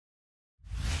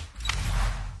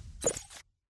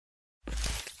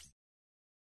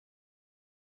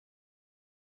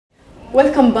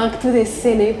Welcome back to the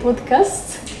Sene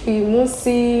podcast. Uyu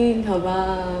munsi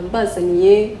nkaba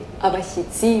mbazaniye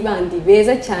abashyitsi bandi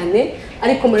beza cyane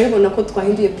ariko murabibona ko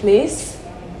twahinduye place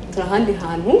turahandi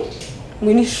hantu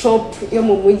muri shop yo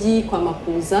mu mujyi kwa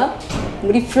Makuza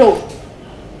muri floor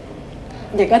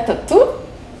ya gatatu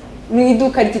mu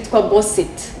iduka ryitwa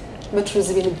Bosset.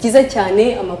 Bacuruza ibintu byiza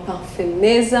cyane, ama parfum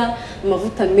meza,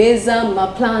 amavuta meza, ama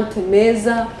plante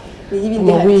meza,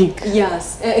 n'ibindi.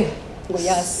 Yes.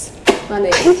 Yes.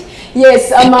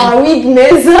 Yes, ama wig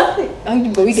meza,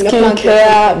 ahubwo wig na plante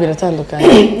care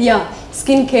biratandukanye. Yeah,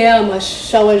 skin care, ama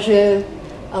shower gel,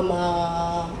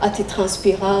 ama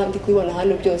anti-transpirant, ndikubona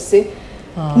hano byose.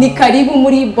 Ni karibu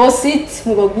muri Bosset,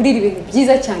 mubagurira ibintu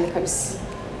byiza cyane kabisa.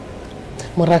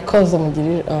 Murakoze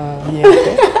mugirira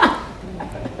yego.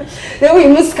 Rero uyu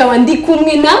munsi kaba ndi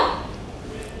kumwe na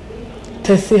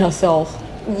Tessy herself.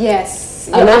 Yes,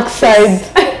 alongside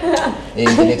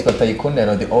nitwa Taikun,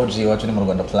 the OG wacu ni mu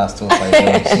Rwanda plus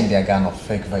 250 chindi ya gang of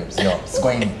fake vibes, yo. It's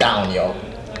going down, yo.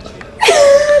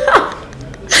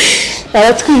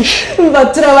 aratwishe.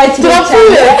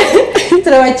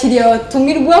 Turabakiriye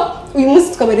abatumirwa. Uyu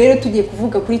munsi tukaba rero tugiye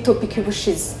kuvuga kuri topic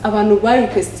y'ubushize. Abantu bari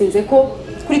requestinze ko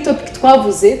kuri topic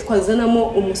twavuze twazanamo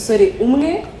umusore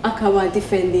umwe akaba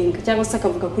defending cyangwa se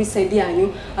akavuga kuri side yanyu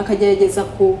akagerageza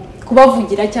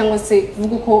kubavugira cyangwa se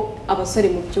kuvuga uko abasore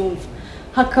mu byumva.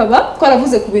 Hakaba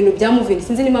twaravuze ku bintu bya moving,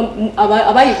 sinzi niba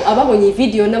ababonye iyi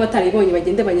video n'abataribonye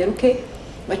bagende banyaruke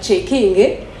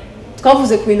bacekinge.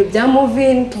 Twavuze ku bintu bya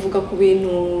moving, tuvuga ku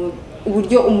bintu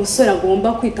uburyo umusore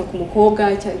agomba kwita ku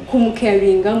mukobwa,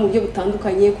 kumucaringa mu buryo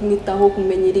butandukanye, kumwitaho,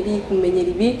 kumenyera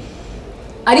ibi.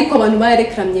 Ariko abantu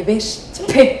barekramye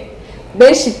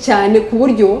benshi cyane ku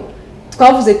buryo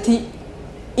twavuze ati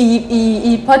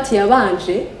iyi party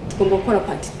yabanje tugomba gukora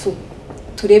part 2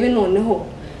 turebe noneho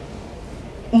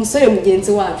umusore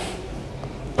mugenzi wacu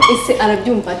ese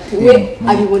arabyumva ati we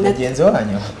abibona mugenzi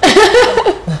wanyu.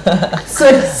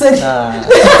 sorry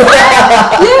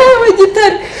yewe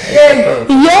gitari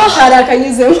yo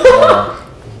harakanyuzemo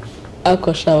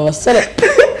akosha abasore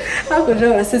hakoje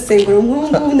barasesengura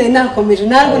nk'ubu nakomeje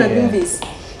ntabwo nabyumvise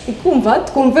ikumva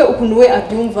twumve ukuntu we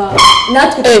abyumva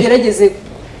natwe tugerageze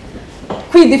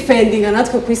kwidefendinga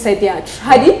natwe kuri side yacu.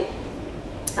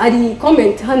 Hari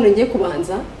comment hano ngiye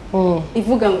kubanza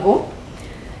ivuga ngo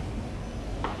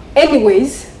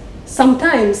anyways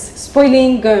sometimes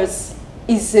spoiling girls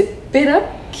is a better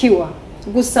cure,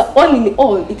 gusa all in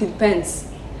all it depends.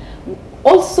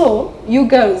 Also you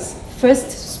girls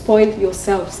first spoil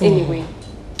yourselves anyway.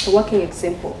 A working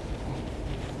example.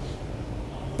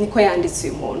 Niko yanditse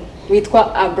uyu muntu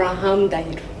witwa Abraham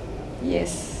Ndahiro. Yes.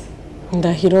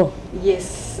 Ndahiro. Yes.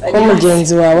 Ko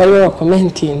mugenzi wawe ari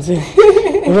wakomentinze.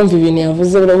 Urumva ibintu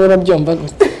yavuze urabyumva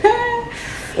gute?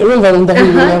 Urumva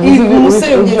Ndahiro yavuze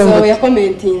umusore mugenzi wawe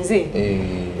yakomentinze.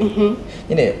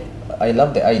 I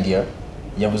love the idea.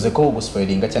 Yavuze ko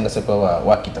guspoilinga cyangwa se ko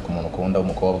wakita ku muntu ukunda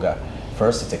umukobwa.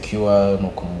 First it's a cure,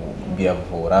 nuko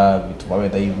biravura bituma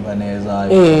wenda yumva neza,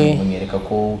 kumwereka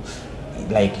ko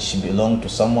like she belong to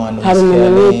someone who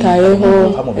is caring.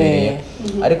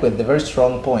 Ariko the very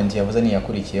strong point yavuze ni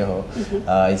yakurikiyeho,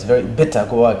 it's very better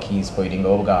ko wakispoilinga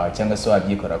ubwa cyangwa se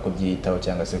wabyikora kubyitaho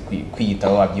cyangwa se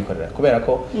kwiyitaho wabyikorera, kubera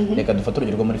ko reka dufate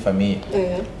urugero muri famille.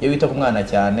 Iyo wita ku mwana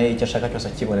cyane icyo ashaka cyose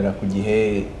akiborera ku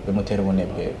gihe bimutera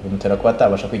ubunebwe, bimutera kuba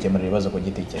atabasha kwikemurira ibibazo ku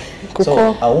giti cye.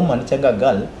 So a woman cyangwa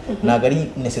girl ntabwo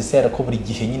ari necessaire ko buri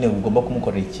gihe nyine ugomba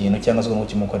kumukorera ikintu cyangwa se ugomba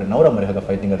kukimukorera, nawe uramureka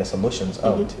agafighting the solutions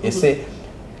out. Ese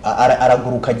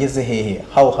araguruka ageze hehe,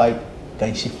 how high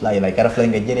can she fly, like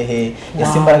araflying agere he,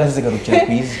 ese imbaraga zigarukira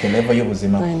ku izi level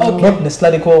y'ubuzima. Not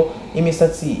necessarily ko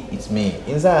imisatsi it's me,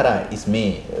 inzara it's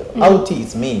me, out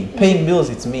it's me, paying bills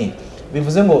it's me.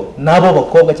 Bivuze ngo nabo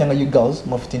bakobwa cyangwa you girls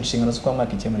mufite inshingano zo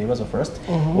kwamaka ikemura ibibazo first,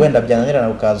 wenda byananirana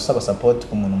ukaza usaba support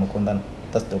ku muntu mukundana.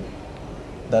 That's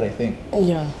that I think.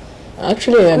 Yeah,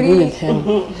 actually I agree with him.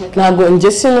 Ntabwo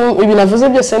njye sino ibi navuze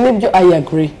byose nibyo I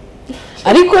agree.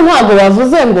 Ariko ntabwo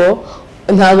bavuze ngo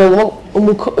ntabwo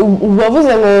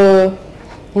bavuze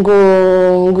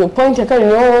ngo point ya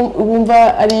kabiri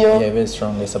wumva ariyo very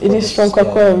strongly support. It is strong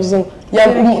kwa yavuze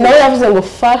nawe yavuze ngo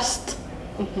first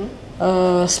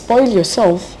spoil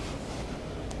yourself.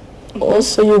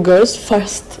 Also you girls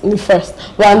first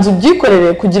banza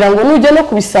ubyikorere kugira ngo nujya no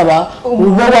kubisaba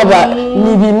waba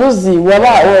ni binuzi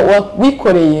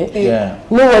wikoreye.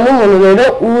 Nubona umuntu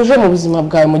rero uje mu buzima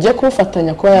bwawe mujye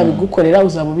kufatanya ko yabigukorera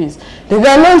uzabubiza.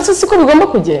 Rega nonse siko bigomba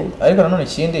kugenda. Ariko nanone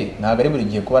ikindi ntabwo ari buri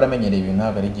gihe kuba aramenyereye ibintu,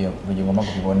 ntabwo ari gihe ugomba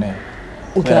kubibonera.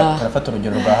 Karafata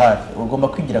urugero rwa hafi ugomba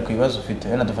kwigira ku bibazo ufite.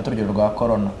 Wenda dufata urugero rwa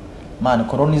corona. man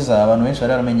coroniza abantu benshi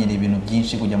bari baramenyereye ibintu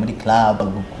byinshi kujya muri club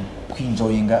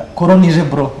kwinjoyinga coronije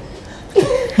bro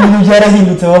ibintu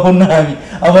byarahindutse baho nabi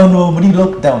abantu muri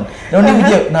lockdown rero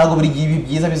ntabwo buri gihe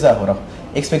byiza bizahoraho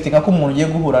expecting ko umuntu ugiye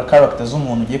guhura character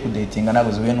z'umuntu ugiye kudatinga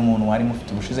ntabwo zihuye n'umuntu wari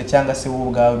mufite ubushize cyangwa se wowe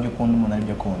ubwawe byo ukunda umuntu ari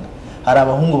byo akunda hari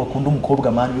abahungu bakunda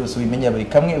umukobwa mani byose bimenya bari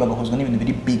kamwe bagahozwa n'ibintu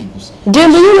biri big gusa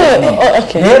genda nyine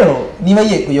okay rero niba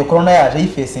iyo corona yaje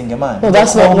yifacing man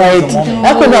that's not right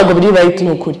ariko ntabwo biri right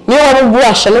n'ukuri niyo waba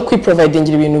ubasha no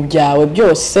kwiprovidingira ibintu byawe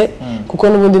byose kuko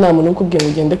n'ubundi nta muntu ukubwiye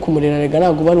ugende kumurera rega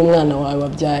ntabwo bari umwana wawe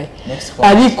wabyaye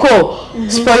ariko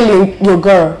spoiling your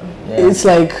girl it's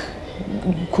like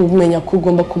kumenya ko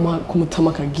ugomba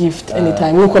kumutama ka gift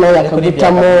anytime nkuko nawe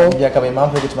yakagutamo byakabaye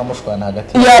impamvu yo gutuma mushwana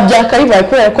hagati byakayibaye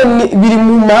kubera ko biri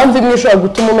mu mpamvu imwe ishobora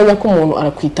gutuma umenya ko umuntu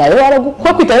arakwitayeho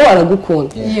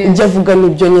aragukunda ibyo avuga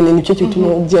nibyo nyine nicyo gituma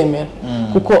ubyemera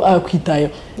kuko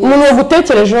arakwitayeho umuntu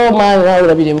yagutekerejeho mani nawe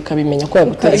urabireba ukabimenya ko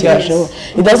yagutekerejeho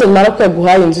it doesn't matter ko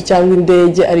yaguhaye inzu cyangwa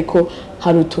indege ariko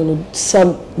hari utuntu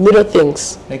some little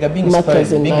things like being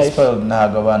spoiled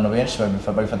ntabwo abantu benshi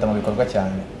babifata mu bikorwa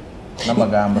cyane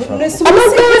n'amagambo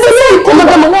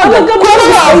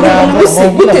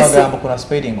amagambo kuna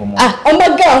spoiling umuntu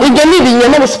amagambo ibyo ni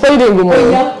ibinyoma mu spoiling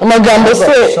umuntu amagambo se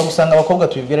ushobora gusanga abakobwa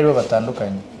tubibwira rero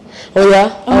batandukanye oya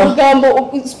amagambo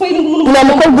spoiling umuntu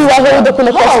n'umukobwa wawe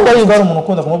udakunda ko spoiling umuntu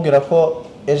ukunda kumubwira ko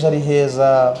ejo ari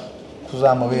heza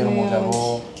kuzamubera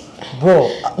umugabo bro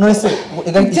none se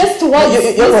just what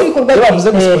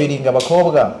bavuze guspoiling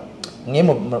abakobwa mwe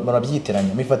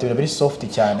murabyitiranya mifata ibintu biri soft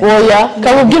cyane oya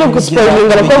kabubwira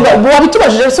guspoiling abakobwa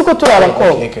wabitubajije siko turi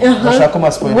abakobwa ndashaka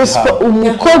ma spoiling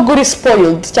umukobwa uri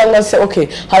spoiled cyangwa se okay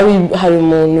hari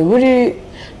umuntu uri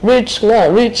rich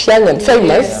young and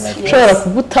famous ushobora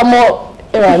kugutamo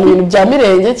ibintu bya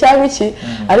mirenge cyangwa iki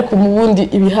ariko mu bundi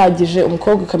ibihagije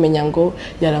umukobwa ukamenya ngo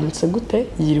yaramutse gute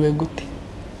yiriwe gute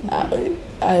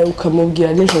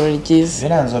ukamubwira nijoro ryiza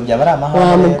biranzo byaba ari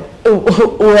amahanga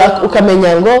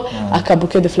ukamenya ngo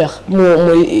akabuke de fleurs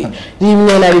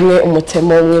rimwe na rimwe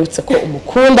umutemo umwibutse ko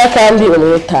umukunda kandi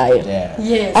umwitaye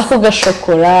ako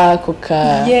gashokora ako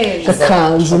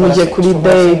gakanzu mugiye kuri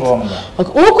date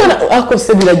uko ako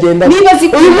se biragenda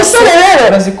uyu musore rero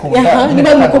arazikunda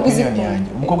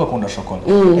umukobwa akunda shokora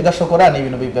ega shokora ni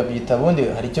ibintu bita bundi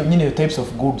hari icyo nyine types of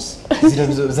goods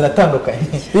ziratandukanye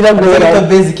biragora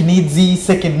basic needs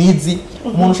second needs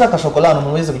umuntu ushaka shokora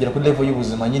umuntu wese kugera kuri level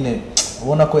y'ubuzima nyine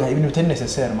ubona ko ibintu bitari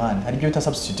necessaire man hari ibyo bita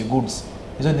substitute goods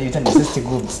izo ni bita necessity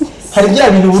goods hari bya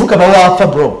bintu uruka ba wapfa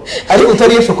bro ariko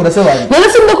utari shokora se bari none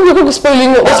se ndakubwiye ko spoiling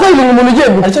umuntu ugiye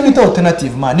gute aricyo bita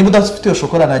alternative man niba udafite iyo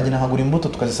shokora nagira nkagura imbuto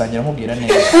tukazisangira mubwira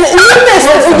neza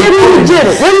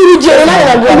urugero nawe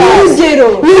urugero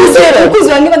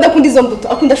ukuzura niba ndakunda izo mbuto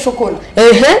akunda shokora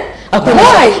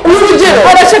urugero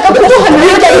arashaka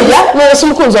kuduhanira nose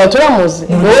umukunzi wawe turamuzi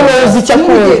wowe uzi icyo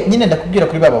akunda nyine ndakubwira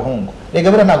kuri babahungu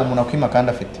rega bira ntago umuntu akwima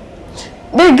kandi afite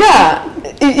rega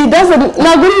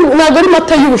ntabwo ari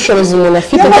mata y'ubushobozi umuntu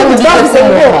afite kandi bavuze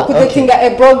ngo kudatinga a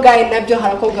bro guy nabyo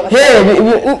harakobwa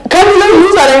kandi nawe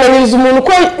ntuzarenganyirize umuntu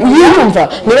ko yiyumva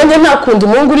niba njye ntakunda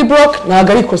umuhungu uri broke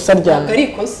ntabwo ari ikosa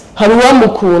ryanjye hari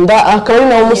uwamukunda akaba ari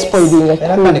nawe umuspoilinga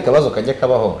kandi kabazo kajya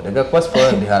kabaho rega kuba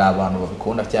spoiled hari abantu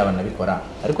babikunda cyangwa banabikora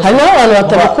ariko hari n'abantu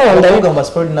batabikunda ariko ngo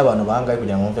spoiled n'abantu bangaye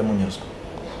kugira ngo mve munyuzwe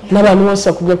n'abantu bose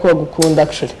bakubwiye ko bagukunda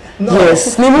actually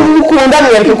yes niba umukunda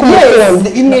mwereke ko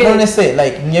umukunda none se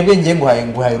like mwebwe ngiye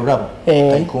nguhaye ururabo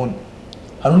Taikun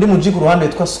hari undi muji ku ruhande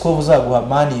witwa Skov uzaguha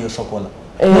mani iyo chocola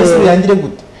nese birangire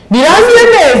gute birangire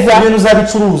neza ibintu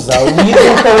uzabicuruza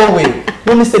uyiruka wowe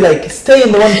none se like stay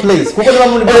in the one place kuko niba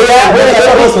muri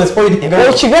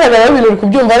ikigaragara ibintu uri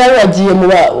kubyumva nawe wagiye mu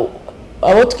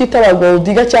abo twita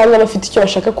abagoldiga cyangwa bafite icyo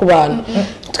bashaka ku bantu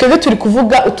twebwe turi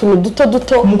kuvuga utuntu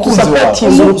duto umukunzi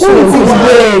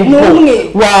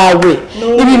wawe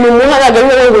ibintu umuha ntabwo ari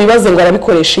wowe ngo wibaze ngo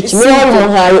arabikoresha iki niba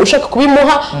wabimuhaye ushaka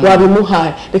kubimuha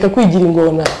wabimuhaye reka kwigira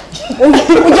ingona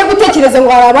ujya gutekereza ngo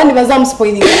hari abandi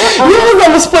bazamuspoilinga niba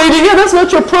bazamuspoilinga that's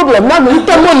not your problem ntabwo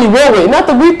uhitamo ni wowe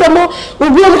natwe guhitamo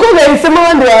ubwo mukobwa yahisemo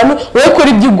abandi bantu wowe kora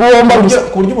ibyo ugomba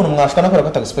ku buryo umuntu mwashwana akora ko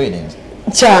atagaspoilinze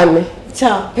cyane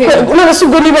none se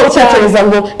ubwo niba utekereza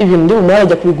ngo ibintu ndi bumara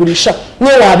ajya kubigurisha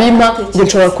niyo wabimpa njye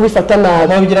nshobora kubifata nabi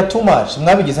mwabigira too much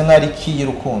mwabigize nk'ari ki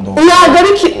y'urukundo ntabwo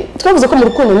ari ki twavuze ko mu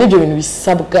rukundo n'ibyo bintu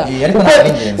bisabwa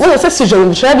none se si ijoro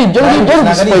ndishaka ibyo ngibyo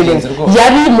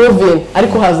yari moving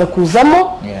ariko haza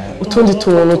kuzamo utundi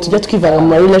tuntu tujya twivanga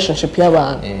mu relationship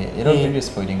y'abantu rero muri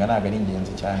spoiling ntabwo ari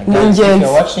ingenzi cyane ni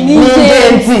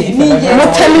ingenzi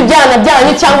mutema ibyana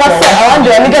byanyu cyangwa se abandi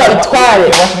baniga babitware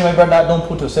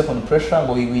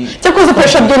cyakoze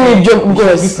pressure byo nibyo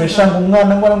rwose pressure ngo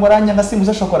umwana ngo aranya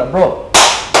ngasimbuza shokora bro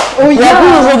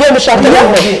yakuze ugenda ushaka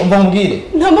umva mubwire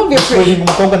nta mpamvu yo guspoilinga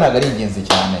umukobwa ntabwo ari ingenzi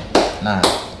cyane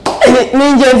ni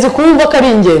ingenzi kumva ko ari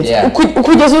ingenzi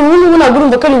kugeza ubu ngubu ntabwo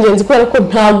urumva ko ari ingenzi kubera ko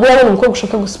ntabwo urabona umukobwa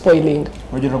ushaka guspoilinga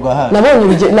urugero rwa hafi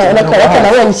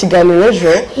nabonye ikiganiro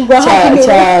ejo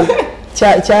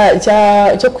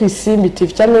cyo ku Isimbi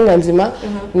TV cya Nzima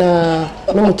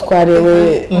n'umutware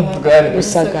we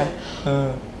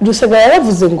Rusagara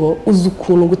yaravuze ngo uzi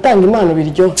ukuntu gutanga impano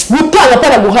biryo gutanga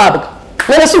atara guhabwa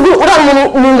none se uriya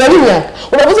muntu mu ngari imyaka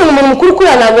uravuze ngo umuntu mukuru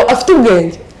kuriya ntabwo afite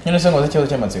ubwenge nyine se ngo ikibazo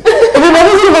cy'amatsiko ibi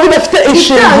navuze ngo bidafite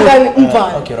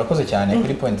ishingiro okay urakoze cyane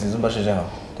kuri point zizumbashijeho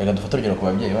reka dufate urugero ku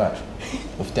babyeyi bacu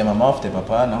ufite mama ufite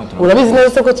papa naho turi urabizi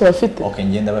neza ko tubafite okay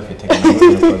ngenda bafite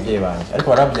ku babyeyi banjye ariko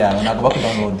barabyara ntabwo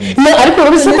bakudownloading ariko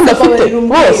urabizi ko ndafite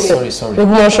bose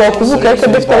umuntu ashobora kuvuga ariko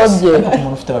adafite ababyeyi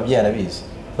umuntu ufite ababyeyi arabizi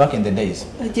back in the days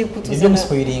ibyo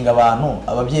guspoilinga abantu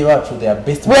ababyeyi bacu they are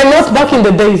best we are not back in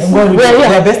the days we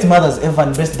are best mothers ever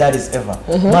and best daddies ever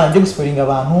man ibyo guspoilinga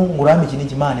abantu ngurambe iki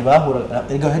n'ikimani bahura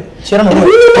kera no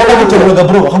bakaguterura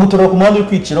bro bakaguterura ku muhanda uri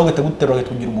kwicira ugahita guterura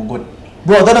ugahita umugore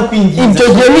bro adana kwinginze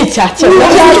ibyo gihe ni icyakera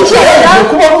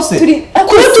kuba hose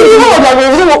kuri turiho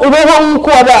bavuze ngo ubeho nk'uko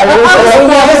wabaye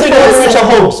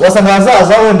wasanga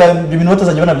hazaza wenda ibintu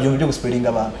batazajya banabyumva byo guspoilinga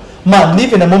abantu man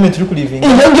live in a moment uri kuriving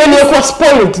iyo ngiyo niyo kuba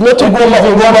spoiled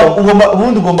no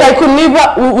ugomba Taikun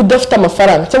niba udafite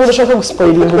amafaranga cyangwa udashaka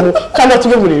guspoilinga umuntu kandi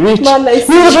atubwe muri rich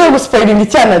niba udashaka guspoilinga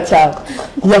icyana cyawe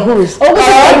yahuze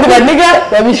abandi baniga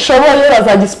babishoboye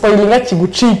bazagispoilinga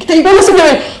kigucike none se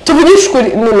tuvugisha ukuri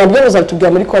nabyo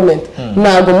bazatubwira muri comment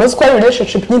ntabwo muzi ko ari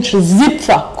relationship nyinshi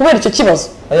zipfa kubera icyo kibazo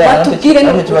batubwire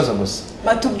n'ikibazo gusa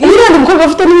batubwire umukobwa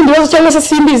afite n'ibindi bibazo cyangwa se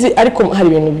simbizi ariko hari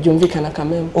ibintu byumvikana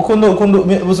kameme ukundu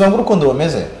ubuzima bw'urukundo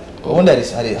bumeze ubundi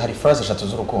hari phrase eshatu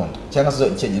z'urukundo cyangwa se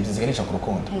ziganisha ku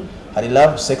rukundo hari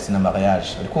love sex na mariage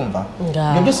uri kumva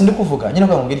ibyo byose ndi kuvuga nyine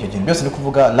kwamubwira icyo kintu byose ndi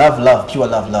kuvuga love pure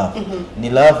love ni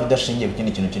love idashingiye ku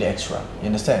kindi kintu kiri extra you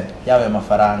understand yaba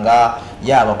amafaranga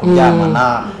yaba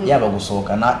kuryamana yaba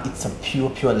gusohokana it's a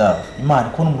pure love imana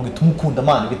kubona umuntu bitumukunda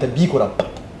imana bitabyikora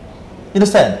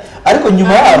understand ariko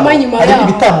nyuma yaho hari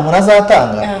ibitambo umuntu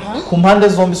azatanga ku mpande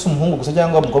zombi si umuhungu gusa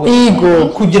cyangwa umukobwa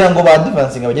kugira ngo ba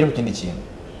advancing bagere ku kindi kintu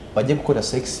bajye gukora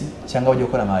sexy cyangwa bajye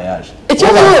gukora mariage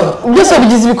ikibazo byose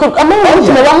bigize ibikorwa amahoro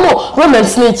tunabamo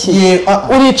romance ni iki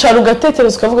uricara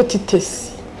ugatekereza ukavuga ati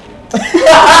Tessy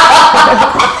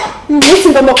ndetse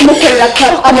ndamba kumukorera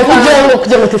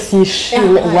kugira ngo Tessy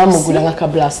yishime wamugura nka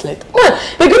bracelet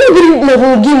reka nibiri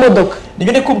bw'imodoka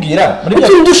nibyo ndikubwira muri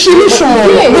dushimisha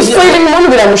umuntu guspoiling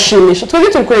umuntu biramushimisha twebwe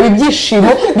turi kureba ibyishimo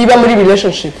biba muri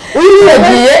relationship uyu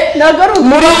yagiye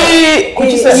muri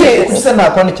kugisa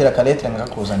nakwandikira kaletre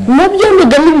ngakuzanira nabyo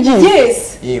ndugamo ibyiza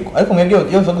yego ariko mwebwe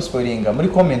yo zo guspoilinga muri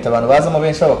comment abantu bazamo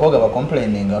benshi abakobwa ba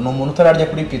complaininga no umuntu utararya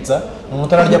kuri pizza no umuntu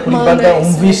utararya kuri burger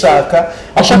umvishaka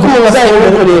ashaka umuzayi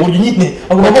w'ukorera uyu nyine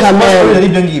agomba guspoilinga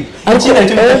ibyo ngibyo ikindi ari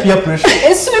cyo peer pressure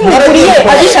ese ubimuguriye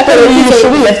agishaka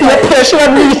yishubiye peer pressure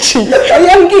n'iki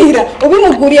yambwira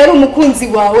ubimuguriye ari umukunzi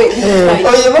wawe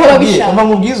umva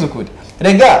mubwiza ukuri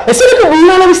rega ese reka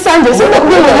umwana bisangiye se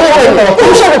kubwira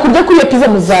ngo ushaka kurya kuri pizza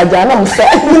muzajyana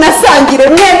munasangire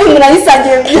mwebwe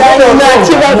munayisangire nta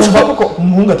kibazo kuko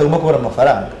umuhungu atagomba kubura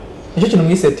amafaranga nicyo kintu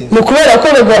mwisetinze ni kubera ko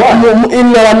in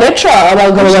our nature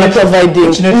abagabo bara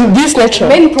providing this nature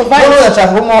men provide no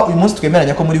ndashaka uyu munsi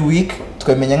twemeranya ko muri week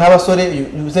twemenya nk'abasore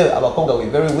yuze abakobwa we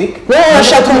very weak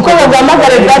urashaka umukobwa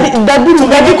bwamagare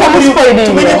daddy ko muri spoiling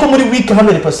tumenye ko muri weak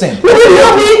 100%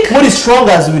 muri strong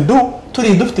as we do turi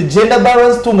dufite gender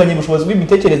balance tunganye ubushobozi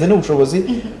bw'imitekerereze n'ubushobozi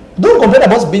don't complain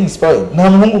about being spoiled nta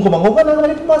muhungu uko ngo nanga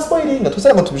bari kuma spoiling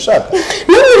tusere ngo tubishaka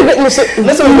nese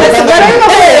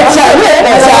cyane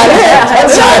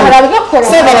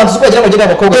balance uko cyangwa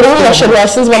abakobwa rero urashaka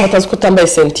wasinze bamatazi ko utambaye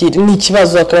sentire ni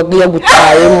ikibazo akabagiye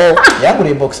gutayemo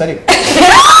yaguriye box ariko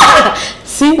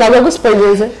si ntabwo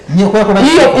guspoilinze niyo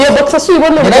iyo box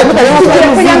asubibona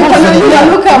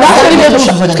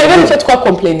twebwe nicyo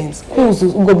twakomplaininze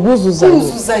ubwo bwuzuzanye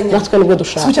natwe nibwo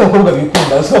dushaka si abakobwa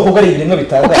bikunda si abakobwa ari ibintu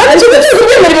bitangaje kandi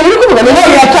tubyemera ibintu kuvuga ni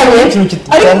none yakamye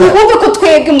ariko uvuga ko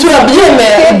twebwe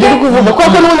turabyemera ibyo uri kuvuga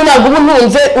kuko n'ubundi ntabwo uba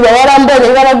untunze uba warambonye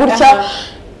ngana gutya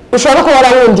ushobora kuba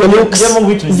warawundiye looks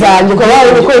zanjye ukaba wari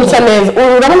uko nsa neza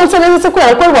urabona nsa neza se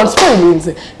kubera ko rwanda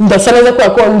spoilinze ndasa neza kubera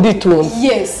ko nditunda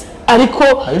ariko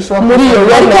muri iyo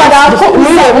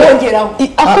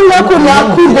ako nako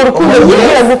nakwirwa urukundo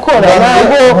rwera gukora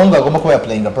ntabwo umuhungu agomba kuba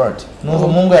yaplaying a part n'ubu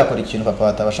umuhungu yakora ikintu papa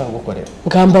atabasha kugukorera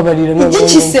ngambabarira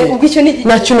igikise ubwo icyo ni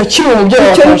nta kintu kimwe mu byo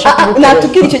yabasha kugukorera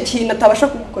natubwira icyo kintu atabasha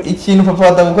kugukorera ikintu papa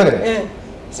atagukorera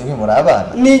sibwe muri abana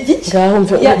ni igiki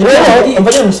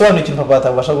mva niyo musobanura ikintu papa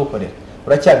atabasha kugukorera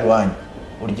uracyaba iwanyu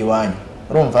urya iwanyu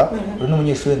urumva uri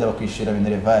n'umunyeshuri ndabakwishira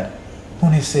minerval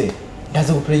none se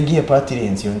ndaza guplayingiye party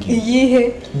renzi yo ngiye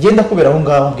iyihe ngenda kubera aho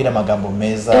ngaho mbwira amagambo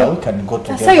meza we can go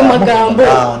together asayo magambo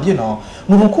you know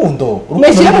n'urukundo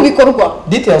meshyira mu bikorwa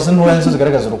details n'uwo nizo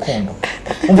zigaragaza urukundo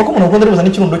umva ko umuntu ukunda ribuza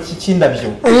n'ikirundo cy'indabyo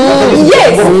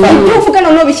yes ibyo uvuga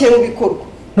noneho bishyire mu bikorwa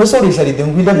no sorry jaride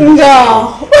ngwinda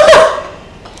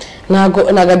ntago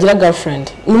agira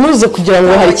girlfriend numuze kugira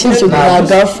ngo hari ikindi kintu nta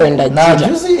girlfriend agira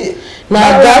nta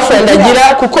girlfriend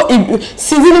agira kuko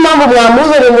sinzi n'impamvu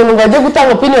mwamuzere umuntu ngo ajye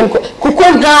gutanga opinion kuko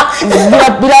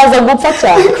biraza gupfa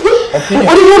cyane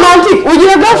uri romantic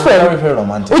ugira girlfriend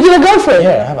ugira girlfriend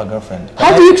yeah I have a girlfriend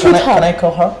how do you treat her can I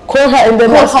call her in the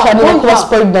next time kuba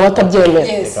spoiled na watabyemera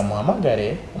reka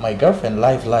muhamagare my girlfriend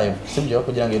live sibyo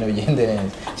kugira ngo ibintu bigende neza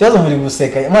kibazo muri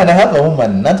guseka man I have a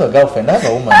woman not a girlfriend I have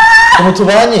a woman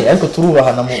tumutubanye ariko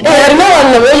turubahana mu hari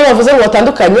n'abantu benshi bavuze ngo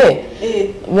batandukanye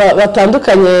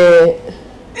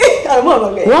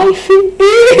wife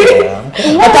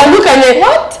batandukanye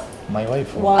what my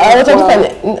wife batandukanye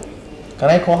can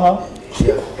I call her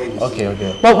okay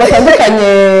batandukanye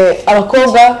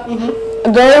abakobwa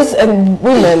girls and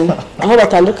women aho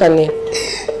batandukanye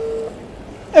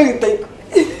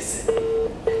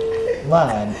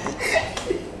man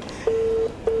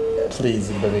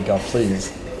please baby girl please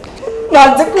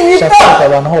banze kumwita shaka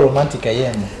abantu ho romantic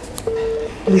ayene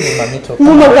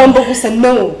mu magambo gusa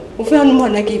no uvuye hano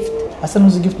umuhana gift asa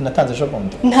nuzi gift natanze ejo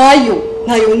bundi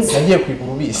ntayo nzi nagiye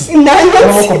kwigura ubisi ntayo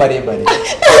amaboko maremare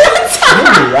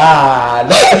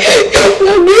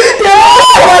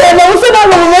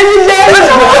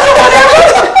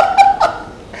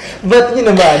but you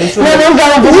know man it's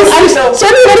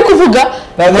bari kuvuga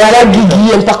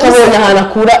yaragigiye mpaka abonye ahantu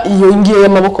akura iyo ngiyo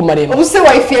y'amaboko maremare ubuse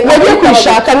wifi yagiye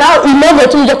kwishaka nawe impamvu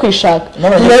yatumye ujya kwishaka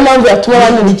niyo mpamvu yatuma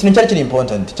abandi ni ikintu cyari kiri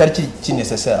important cyari kiri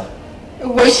necessaire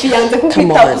wifi yanze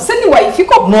kukwita ubuse ni wifi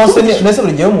ko no se nese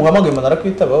buri gihe umuhamagaye umuntu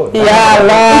arakwitaba wowe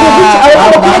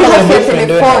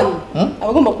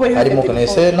abagomba kuba ari mu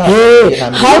kanese na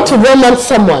how to romance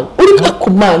someone uri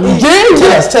kakumana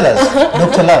tell us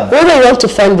Dr. Love whether you want to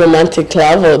find romantic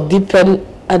love or deepen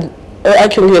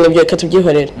ariko ngene byo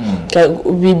katubyihorera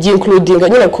including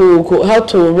nyine how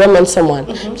to romance someone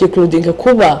including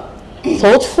kuba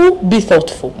thoughtful be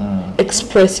thoughtful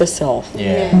express yourself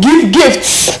give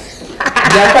gifts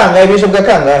byakangaye bisho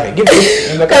bwakangaye give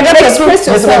gifts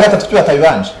gatatu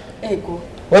tubatabibanje ego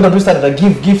why don't we start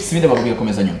give gifts binde bakubwiye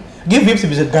komeza nyuma give gifts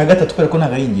bize bwa gatatu kubera ko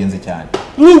ntago ari ingenzi cyane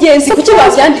ni ingenzi kuki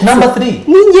bavyanditse number 3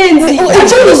 ni ingenzi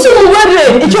icyo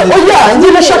nisubare icyo oya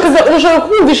ngiye nashaka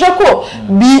kumvisha ko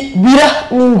bira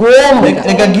ni ngombwa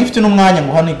rega gift n'umwanya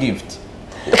ngo hano gift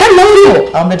kandi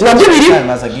nabyo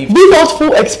biri be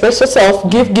thoughtful express yourself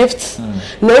give gifts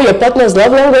know your partner's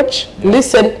love language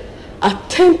listen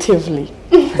attentively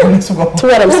to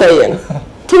what I'm saying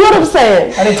to what I'm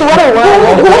saying to what I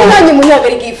want umwanya munyaga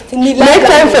ari gift ni make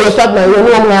time for your partner you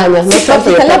know mwanya make time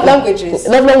for your love languages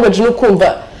love language no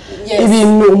kumva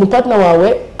ibintu umupartner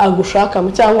wawe agushaka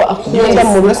cyangwa akunda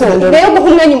mu rukundo rero guha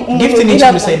umwanya gift ni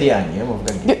cyo side yanyu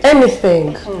yamuvuga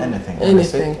anything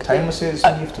time says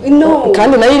gift no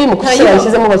kandi nayo iri mu kushyira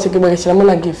yashyizemo bagashyiramo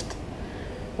na gift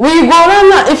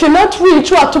wigorana if you're not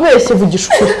rich watubeshye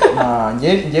vugisha ukuri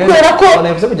kubera ko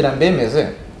nabivuze kugira mbemeze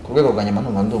ku rwego rwa nyama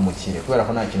ntumva ndi umukire kubera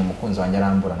ko nta kintu umukunzi wanjye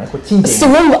arambura ariko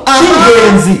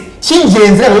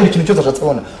cy'ingenzi ntabwo ikintu cyose ashatse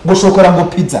abona ngo shokora ngo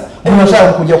pizza umuntu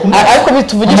ashaka kujya kumenya ariko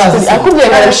bituvugisha ukuri akubwiye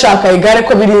ngo arabishaka igare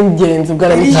ko biri ingenzi ubwo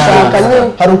arabishaka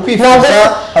hari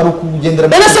ukwifuza hari ukugendera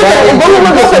mu ubwo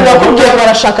n'umugabo yakubwiye ngo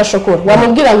arashaka shokora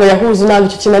wamubwira ngo yahuze ntabwo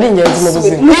icyo kintu ari ingenzi mu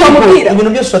buzima ibintu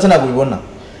byose ushatse ntabwo ubibona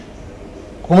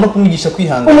umuntu kumwigisha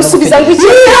kwihangana umusubiza ngo iki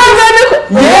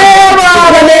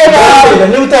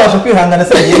niba utabasha kwihangana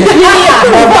se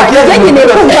yageneye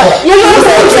kumva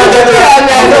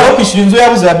kwishyura inzu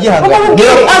yabuze yabyihangana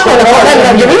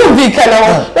birumvikana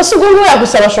basugo ngo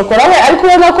yagusaba shokora we ariko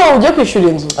ubona ko ugiye kwishyura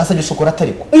inzu asabye shokora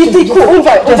atariko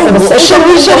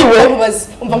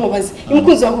umva mubaze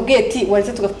umukunzi wakubwiye ati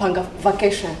waretse tugapanga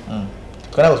vacation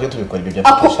twarago twe tubikora ibyo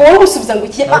ako wowe usubiza ngo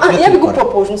iki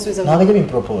yabigupropose umusubiza ngo ntabwo ajya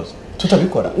bimpropose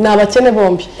tutabikora ni abakene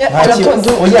bombi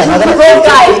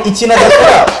ikintu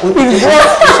adakora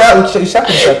ishaka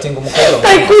gushatinga umukobwa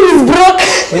Taikun is broke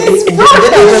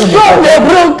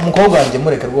umukobwa wanjye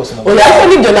mureka rwose ariko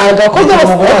nibyo ntabwo abakobwa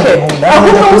bose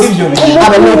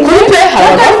abantu kuri pe hari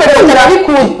abakobwa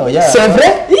barabikunda c'est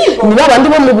vrai ni babandi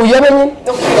bo mu buyobe nyine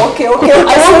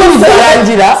ahubwo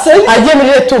bizarangira agiye muri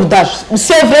retour d'âge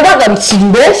c'est vrai bagarutse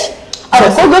imbeshyi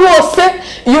abakobwa bose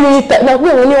iyo mwita nabwo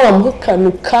niyo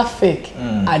wamuhukana ka fake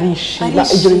arishima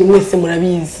ibyo bintu mwese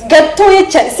murabizi gatoye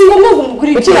cyane si ngombwa ngo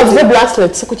umugurire kuki navuze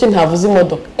bracelets kuki ntavuze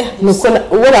imodoka nuko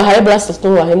uwo bahaye bracelet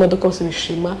no bahaye imodoka bose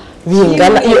bishima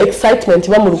bingana iyo excitement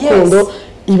iba mu rukundo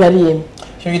iba ari yemwe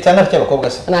cyo bitanga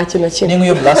cy'abakobwa se nta kintu kimwe ni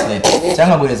nk'iyo bracelet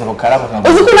cyangwa guhereza ku karabo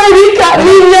uzi ko nabika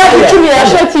n'imyaka 10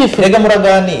 yashatife rega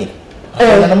muraganira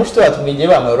na mushito watumwigiye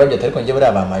bamaye urabye ariko ngiye bari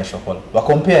abamaye chocola ba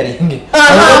comparing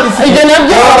ibyo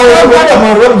nabyo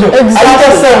urabyo ariko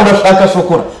se urashaka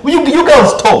chocola you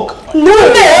girls talk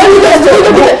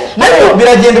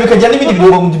biragenda bikajya n'ibindi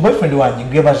bintu ngo boyfriend wanjye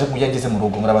ngiye baje kujyageze mu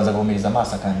rugo murabanza guhumiriza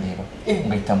amaso akandeba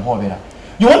ngahita mpobera.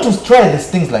 You want to try these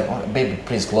things like, oh, baby,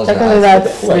 please close your eyes.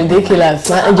 That's ridiculous.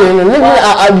 Ibyo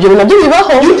nabyo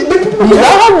bibaho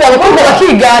abakobwa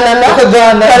bakigana ariko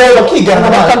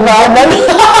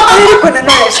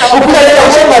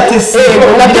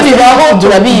nabyo bibaho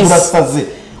turabizi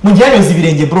mu gihe yanyoza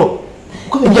ibirenge bro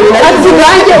ibyo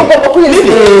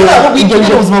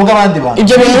ibyo ubuzima bw'abandi bantu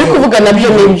ibyo bintu uri kuvuga nabyo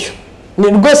nibyo ni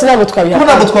rwose ntabwo twabihakana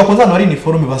ntabwo twakunze hano hari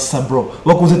uniforme basa bro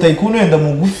bakunze Taikun wenda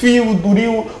mugufi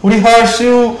uri hashi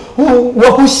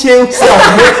wahushye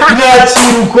usanzwe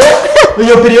ntakiruko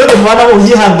iyo periode mwana bo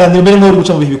yihanganira mbere nk'uri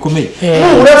guca mu bihe bikomeye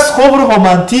urasiko uri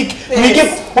romantique wige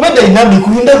ube dynamic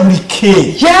uhindagurike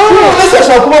wese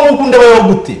ashaka kuba mukunda bayo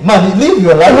gute man live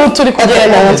your life turi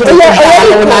kugenda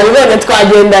nabibonye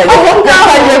twagendanye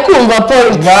twagiye kumva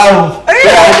point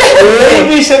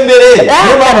bishe mbere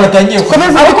niyo mpamvu natangiye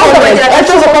comment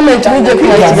mujye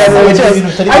kumakiganiro cyose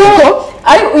ariko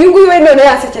uyu nguyu we none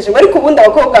yasekeje ariko ubundi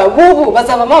abakobwa bubu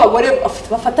bazavamo abagore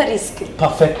bafata risk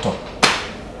perfecto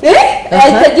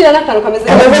ahitagira n'akantu kameze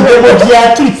nk'aho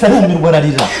byaturitse arumirwa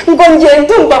narira ngo ngiye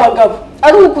ndumva abagabo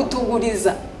ari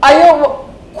ukutuguriza ayo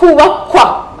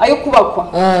kubakwa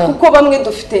kuko bamwe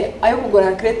dufite ayo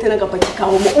kugura crete n'agapaki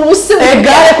kawo ubu se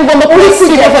egare kugomba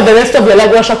kwisiga for the rest of your life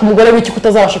urashaka umugore w'iki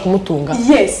kutazabasha kumutunga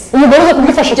yes umugore uza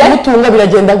kugufasha kumutunga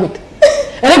biragenda gute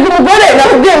erega umugore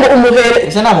nakubwiye ngo umuhere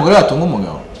ese nta mugore watunga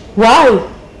umugabo why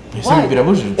ese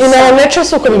birabujije in our nature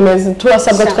suko bimeze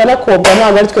turasabwa tukanakobwa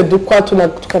ntabwo ari twe dukwa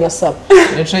tukanasaba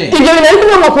ibyo bintu ariko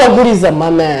ntabwo kubaguriza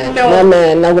mama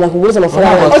ntabwo nakuguriza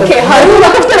amafaranga okay hanyuma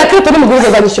afite na crete n'umuguriza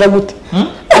azanyishyura gute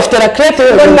afite na crete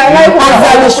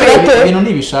azanyishyura ate ibintu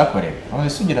ntibishaka rero aho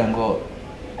isugira ngo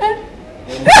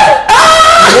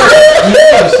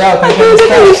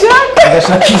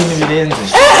agashaka ibintu birenze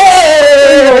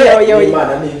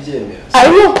Imana n'ibyemera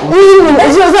ariko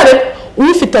uzazare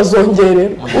ufite azongerera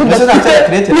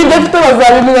udafite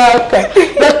bazabimwaka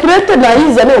na crete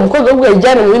nayizane umukobwa ubwo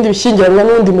yajyana mu bindi bishyingiranwa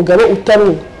n'undi mugabo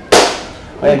utari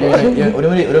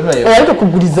ariko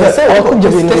kuguriza se wakubye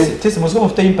bintu Tessy muzi ko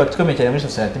mufite impact ikomeye cyane muri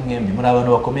society mwembi muri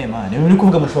abantu bakomeye man muri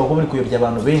kuvuga mushobora kuba muri kuyobya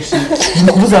abantu benshi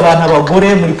muri kubuza abantu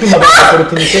abagore muri kwimakaza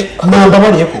opportunity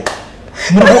mwambabariye ko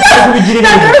muri kubigira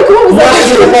ibintu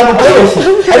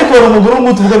ariko uwo mugore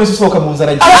umwe tuvuga bise usohoka mu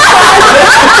nzara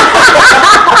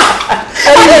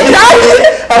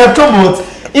aratomotse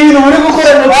ibintu muri gukora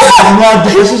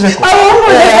mwadufashije ko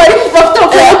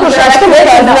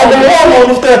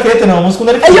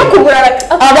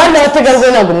abana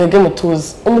bategarugori ntabwo mwebwe mutuzi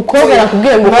umukobwa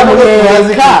arakubwira ngo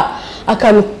umwereka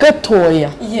akantu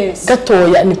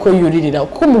gatoya niko yuririra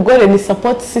kuko umugore ni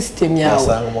support system yawe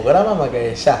usanga umugore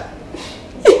amamagaye sha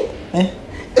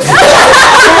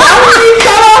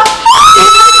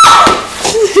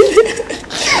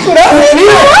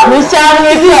ni cyane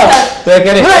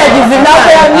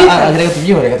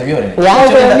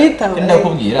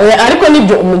ariko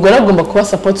nibyo umugore agomba kuba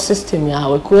support system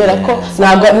yawe kubera ko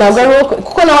ntabwo ari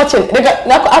kuko nawe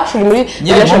nako actually muri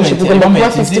relationship ugomba kuba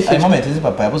 50-50 moment izi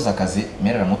papa yabuze akazi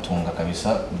merera mutunga kabisa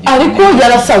ariko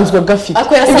yarasanzwe gafite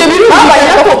ibyo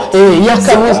birumvikana ko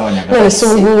yakabuze none se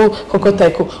ubu koko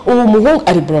Taikun ubu umuhungu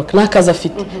ari broke nakaza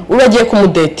afite uragiye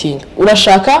kumudating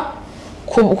urashaka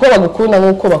kuko bagukunda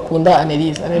nk'uko bakunda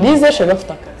Annelise shaka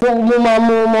afite akazi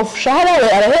mu mushahara we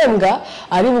arahembwa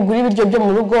ari bugura ibiryo byo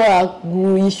mu rugo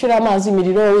yishyura amazi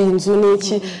imiriro inzu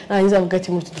n'iki nangiza avuga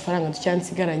ati muri tudufaranga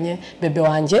ducyansigaranye bebe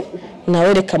wanjye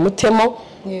nawe reka mutemo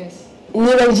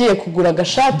niba ngiye kugura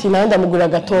agashati nawe ndamugura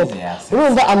agatopo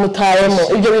urumva amutayemo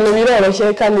ibyo bintu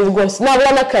biroroshye kandi rwose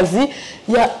nabura n'akazi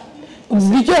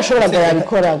ibyo yashoboraga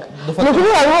yabikoraga ni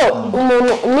ukuvuga ngo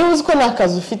umuntu niba uzi ko nta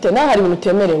kazi ufite naho hari ibintu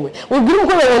utemerewe ubwira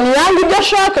umukobwa ngo niyanga ibyo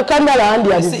ashaka kandi hari ahandi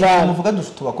yabivana muvuga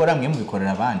tubakora mwe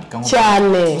mubikorera abandi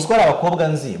cyane uzikora abakobwa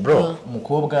nzi bro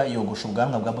umukobwa yogosha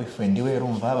ubwanwa bwa boyfriend we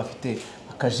urumva bafite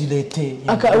akajilete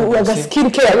aga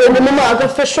skin care mama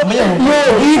agafasho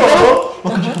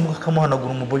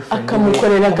akamuhanagura umu boyfriend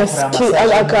akamukorera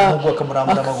akamurambura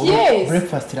amaguru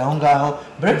breakfast aho ngaho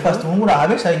breakfast umura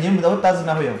abesha ngiye mudaho tazi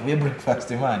naho yavuye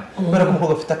breakfast man kubera ko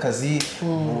umukobwa afite akazi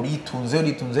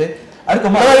uritunze ariko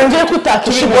barengeye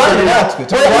kutakishibwana natwe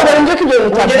barengeye ko ibyo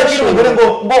utakishibwana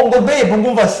ngo babe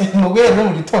ngumva sinugwe no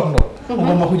mu gitondo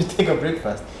ugomba kugiteka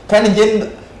breakfast kandi ngenda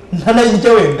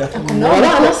ntanayijya wenda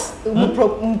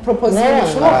propose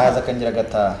araza kangira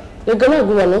gataha rega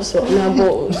ntabwo ubanoso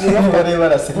ntabwo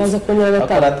baraza kongera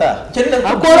gataha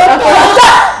akora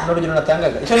n'urugero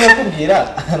natangaga icyo nakubwira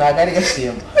ntabwo ari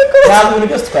gashimba ntabwo ibintu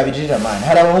byose twabijije amani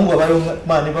hari abahungu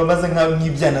b'abamani bamaze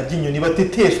nk'ibyana by'inyoni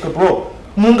bateteshwe bro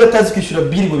mungu atazi kwishyura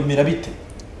biri ngo bimera bite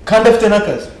kandi afite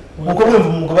n'akazi uko mwumva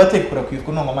umugabo atekura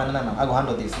kwifuka no mama nana ago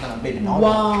handle this nana baby no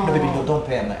baby no don't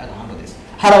pay me ago handle this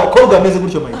hari abakobwa bameze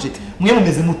gutyo my shit mwe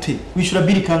mumeze mute wishyura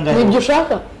biri kangahe nibyo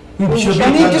ushaka nibyo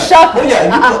ushaka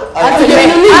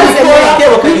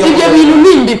ibyo bintu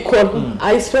nimbikora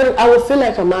I will feel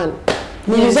like a man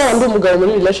Nizaba ndi umugabo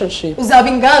muri relationship uzaba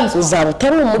inganzo uzaba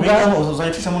utari umugabo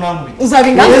uzayicisha mu nambi uzaba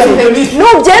inganzo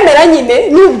nubyemera nyine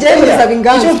nubyemera uzaba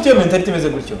inganzo icyo ufite mentality imeze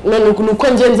gutyo nuko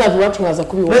ngiye nzavu wacu nkaza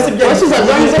kubibona wese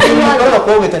uzabyanze kubibona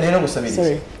bakobwa bitane no gusabira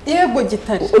yego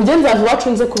gitari ngiye nzavu wacu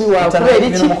nze kubiwawe kubera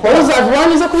iki uzavu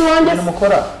wanze kubiwanjye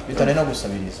n'umukora bitane no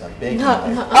gusabiriza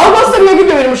aho bose mwebwe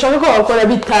ibyo bintu mushaka ko bakora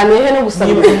bitane he no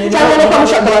gusabira cyangwa no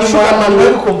kwamushaka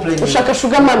bashaka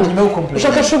sugar mami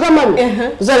ushaka sugar mami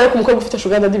uzareka ko umukobwa ufite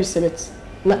sugar daddy bisebetse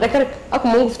reka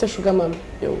akumungu ufite sugar mami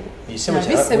yo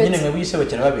yisebekera nyine mwe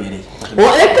yisebekera babereye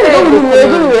reka rero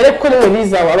mwebwe ko nimwe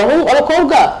bizawa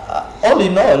abakobwa all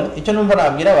in all icyo numva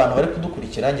nabwira abantu bari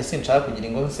kudukurikira nge sinshaka kugira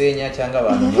ngo nsenya cyangwa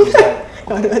abantu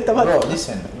bro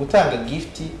listen gutanga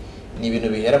gift ni ibintu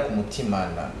bihera ku mutima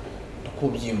na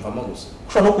kubyimvamo gusa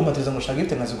ushobora no kumatiriza mushaka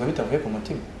gift nkazigwa bitavuye ku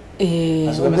mutima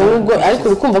ubwo ariko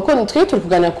urukumva ko twe turi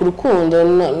kuganira ku rukundo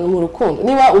mu rukundo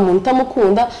niba umuntu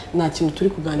utamukunda nta kintu turi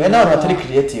kuganira n'abantu batari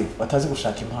creative batazi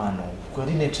gushaka impano ubwo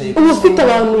ari nature ye ubu ufite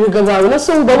abantu biga bawe na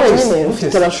so uba wenyine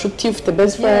ufite abashuti ufite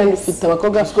best friend ufite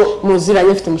abakobwa muziranye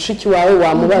ufite mushiki wawe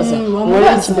wamubaza muri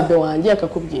iki bebe wanjye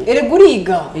akakubwira erega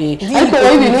uriga ariko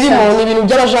wowe ibintu urimo ni ibintu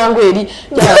by'abajangweri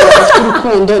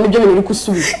by'urukundo nibyo bintu uri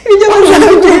gusubira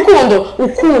urukundo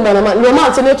ukunda na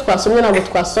romance niyo twasomye ntabwo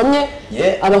twasomye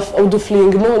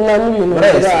udufling n'ibintu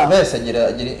wese agira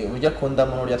ujya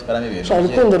akundamo n'urya atwaramo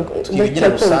ibintu twibigira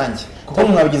rusange kuko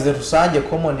mwabigize rusange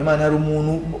common imana ari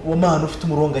umuntu w'amana ufite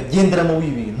umurongo agenderamo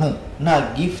w'ibintu nta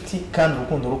gift kandi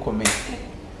urukundo rukomeye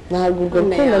ntabwo urwo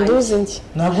rukundo nduzi njye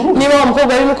niba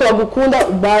umukobwa arimo ko bagukunda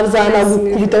bazana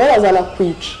gukubita bazana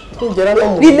kwica kugera no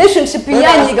mu relationship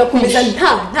yanyu igakomeza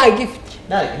nta gift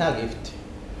nta gift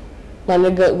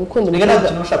manega gukunda umugabo nta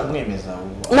kintu ushaka kumwemeza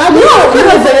ntabwo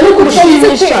kwizera no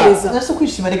kurushimisha nase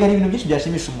kwishima rega ni ibintu byinshi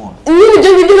byashimisha umuntu niba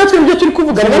ibyo ngibyo natwe nibyo turi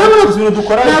kuvuga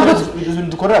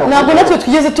ntabwo natwe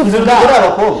twigeze tuvuga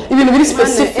ibintu biri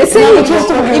specific ntabwo tuzi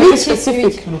tuvuga ibintu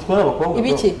specific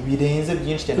birenze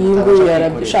byinshi cyane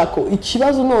ushaka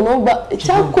ikibazo noneho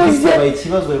cyakoze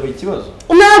ikibazo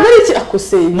ntabwo ari iki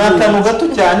akose ni akantu gato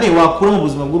cyane wakura mu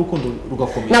buzima bw'urukundo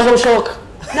rugakomeza ntabwo bishoboka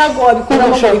ntabwo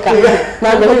wabikuramo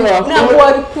ntabwo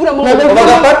wabikuramo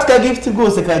agapati ka gift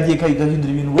rwose kagiye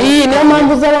kagahindura ibintu iyi niyo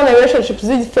mpamvu uzabona relationship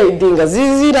zifadinga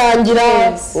zirangira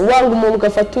wanga umuntu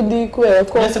ugafata undi kubera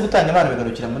ko ndetse gutanga impano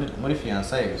bigarukira muri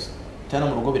fiançailles gusa cyane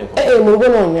mu rugo birakomeye mu rugo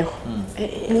noneho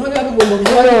niho biba bigomba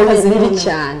kuba biri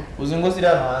cyane uzi ngo ziri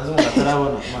hano hanze umuntu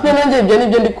atarabona none ibyo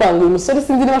nibyo ndi kwanga uyu musore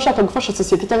sinzi niba ashaka gufasha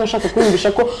societe cyangwa ashaka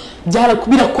kwiyumvisha ko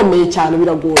birakomeye cyane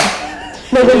biragoye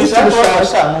ntabwo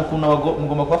nzishaka nukuntu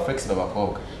mugomba kuba flexible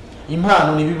abakobwa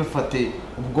impano nibibafate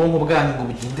ubwonko bwanyu ngo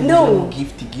bugende mu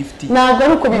gift ntabwo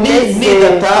ari uko bimeze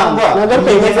nidatangwa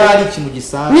ntabwo ari ikintu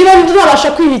gisanzwe niba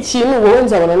nzabasha kwiha ikintu wowe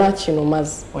nzabona nta kintu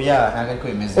umaze oya ntabwo ariko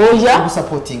bimeze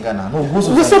gusapotingana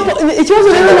ikibazo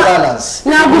rero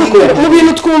ntabwo mu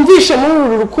bintu twumvishe muri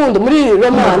uru rukundo muri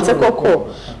romance koko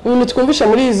mu bintu twumvishe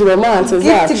muri izi romance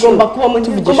zacu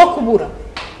igomba kubura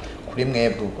kuri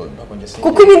mwebwe ubwo bakongese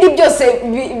kuko ibindi byose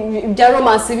bya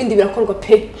romance ibindi birakorwa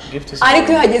pe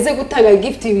ariko iyo hageze gutanga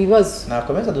gift ibibazo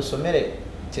nakomeza dusomere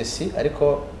Tessy ariko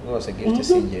rwose gift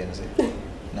si ingenzi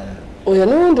oya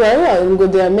n'ubundi wawe ngo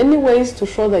there are many ways to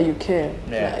show that you care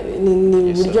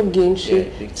ni uburyo bwinshi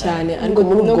cyane ariko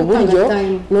muri ubwo buryo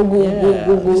no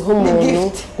guha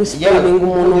umuntu guspoilinga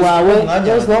umuntu wawe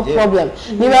there's no problem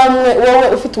niba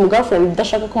wowe ufite umugirlfriend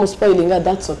udashaka ko umuspoilinga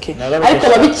that's okay ariko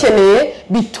babikeneye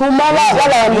bituma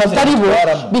abantu batari bo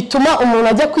bituma umuntu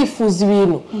ajya kwifuza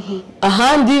ibintu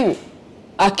ahandi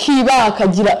akiba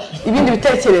akagira ibindi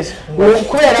bitekerezo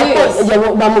kubera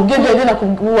ko bamubwiye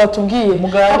ibyo watubwiye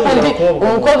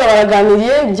umukobwa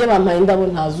baraganiriye ibyo bampaye indabo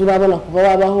ntazi urabona kuva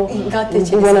wabaho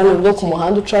ubona nubwo ku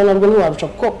muhanda ucaho nabwo ntiwaruca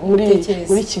kuko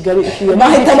muri Kigali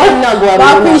ntabwo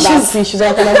bakwishyuza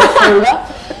bakanagufunga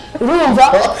urumva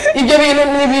ibyo bintu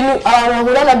ni ibintu abantu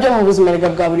bahura nabyo mu buzima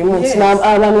bwa buri munsi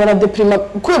abantu baradeprima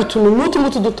kubera utuntu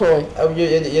n'utu dutoya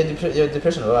iyo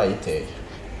depression bayiteye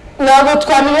ntabwo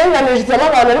twabirenganije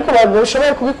abantu ariko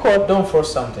bashoboye kubikora don't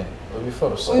force something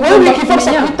wowe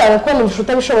wikiforsa kubitanga ko nubusha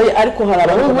utabishoboye ariko hari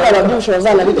abantu babyubushoboye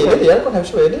bazanabikora ariko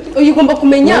ntabishoboye uyu ugomba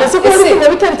kumenya ese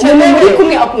muri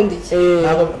kumwe akunda iki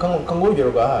ntabwo urugero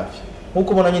rwa hafi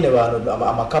nkuko ubona nyine abantu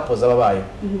amakapoza babaye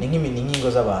ni nk'inkingo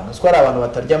z'abantu siko ari abantu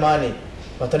batarya mane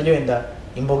batarya wenda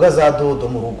imboga za dodo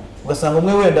mu rugo ugasanga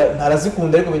umwe wenda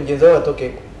ntarazikunda ariko bingenza babatoke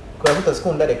kubera ko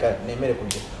utazikunda reka nemere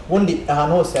kurya ubundi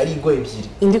ahantu hose hari igo ebyiri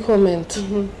indi comment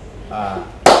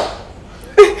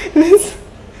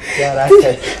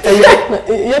yarakaye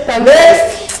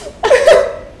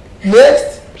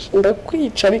next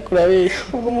ndakwica ariko urabeshya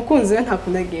ubwo umukunzi we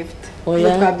ntakunda gift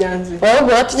twabyanze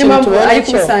ahubwo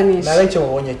ariko usanisha nawe icyo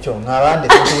mubonye cyo nk'abandi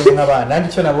tuzi nk'abandi nanjye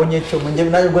icyo nabonye cyo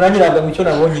ntabwo nanyuraga mu cyo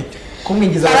nabonye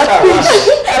kumwingiza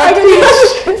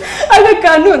aka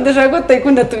kantu ndashaka ko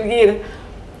Taikun tubwira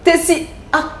Tessy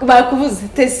bakuvuze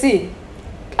Tessy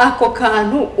ako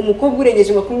kantu umukobwa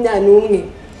urengeje 21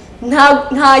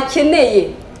 ntakeneye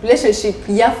relationship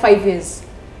ya 5 years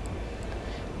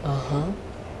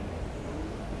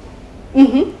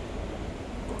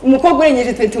umukobwa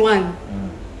urengeje 21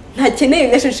 ntakeneye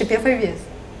relationship ya 5 years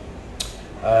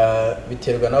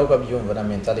biterwa nawe ukabyumva na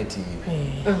mentality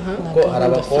yiwe ko hari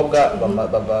abakobwa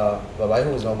babayeho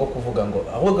ubuzima bwo kuvuga ngo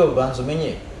ahubwo banza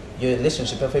umenye iyo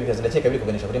relationship ya 5 years ndakeka biri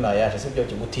kuganisha kuri mariage sibyo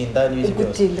gutinda n'ibindi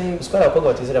byose gusa hari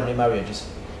abakobwa batizera muri marriages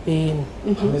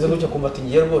ameze gutyo kumva ati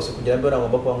ngiye rwose kugira ngo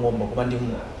nagomba kuba ndi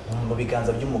mu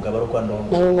biganza by'umugabo ari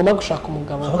kwandonga ngomba gushaka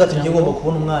umugabo avuga ati ngiye ngomba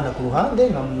kubona umwana ku ruhande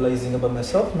nkamurayizinga by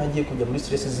myself nagiye kujya muri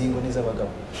stress z'ingo n'iz'abagabo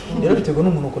rero biterwa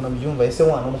n'umuntu uko nabyumva ese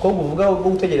wana umukobwa uvuga wo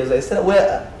gutegereza ese we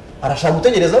arashaka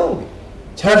gutegereza wowe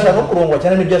cyangwa arashaka no kurongwa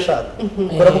cyane n'ibyo ashaka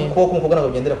kubera ko umukobwa ntabwo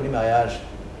agendera kuri mariage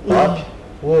wapi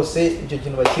bose ibyo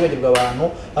kintu bakibagirwa abantu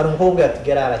hari umukobwa ati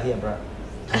gerara here bra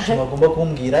ntacyo bagomba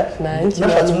kumbwira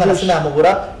nashatse umwana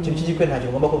sinamubura icyo gikwe ntacyo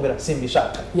bagomba kumbwira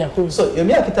simbishaka so iyo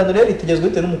myaka 5 rero itegezwe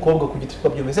bitewe n'umukobwa ku giti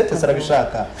twabyumvise Tessy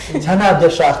arabishaka cyane ntabyo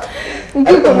ashaka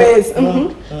bikomeza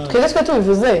twese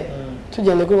tubivuze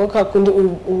tugende kuri ko kundi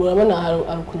urabona hari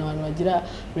ukuntu abantu bagira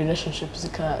relationship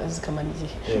zikamara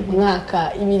igihe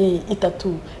umwaka 2 3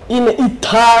 4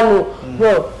 5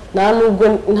 bro nta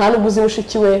nubwo uzi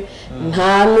mushiki we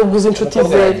nta nubwo uzi inshuti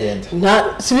ze nta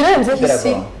sibirenze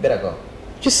berago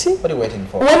you see what are you waiting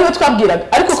for uwo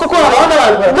twabwiraga ariko koko habaho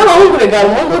n'abahungu regara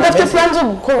umuntu udafite plans zo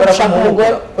gushaka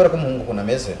umugore kubera ko umuhungu ukuntu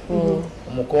ameze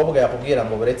umukobwa yakubwira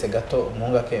ngo buretse gato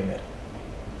umuhungu akemera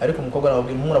ariko umukobwa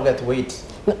nababwira umuhungu nabwo ati wait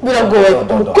biragoye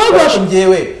umukobwa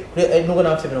washingiyewe nubwo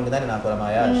nawe 80 nakora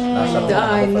mariage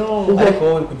nashaka ariko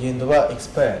wowe kugenda uba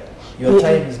expert your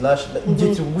time is lash igihe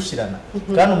kiri kugushirana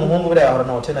kandi umuhungu buriya ahora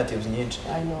na alternatives nyinshi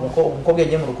umukobwa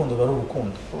yagiye mu rukundo bari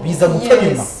urukundo biza gupfa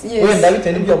nyuma wenda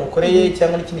bitewe n'ibyo wamukoreye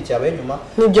cyangwa n'ikindi cyabaye nyuma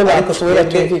ariko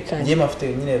twebwe ngiye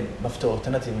mafite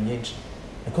alternative nyinshi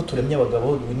niko turemye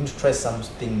abagabo we need to try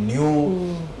something new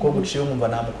ko guciye umva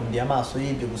namukundiye amaso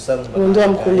y'ibyo gusa undi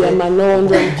wamukundiye amano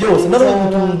byose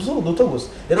n'utuntu duto gusa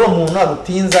rero umuntu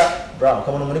agutinza bra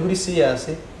ukabona muri kuri serious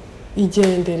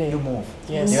igendere y'umuvu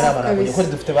niyo nabana ko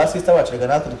dufite ba sister bacu rega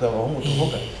natwe tukabahungu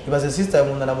tuvuga ibaze sister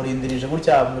umuntu namurindirije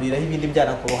gutya amuriraho ibindi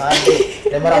byana ku ruhande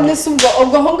nese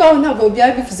ubwo aho ngaho ntabwo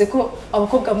byari bivuze ko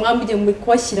abakobwa mwambiye muri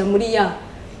kubashyira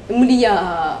muri ya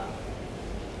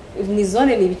ni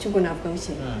zone ni ibikigo ntabwo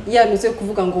bike yanuze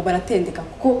kuvuga ngo baratendeka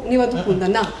kuko niba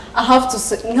dukundana I have to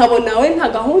nkabona we nta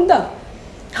gahunda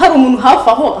hari umuntu hafi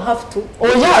aho have to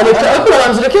oya leta ariko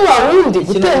baranzura ko barundi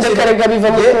gutendeka rega biva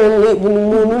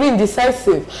mu uri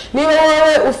indecisive niba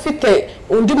wowe ufite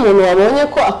undi muntu wabonye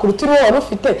ko akuruta uwo wari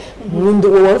ufite undi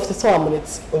wari ufite so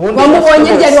wamuretse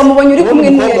wamubonye ryari wamubonye uri kumwe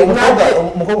n'undi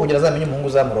umukobwa kugira azamenye umuhungu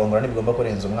uzamurongora ntibigomba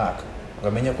kurenza umwaka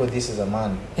ugamenya ko this is a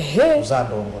man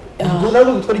uzandongora ubwo nawe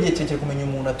gutwara igihe kirekire kumenya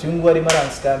umuntu atuyungu arimo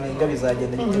aransikaminga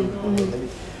bizagenda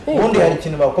ubundi hari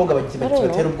ikintu abakobwa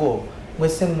bagibatera ubwoba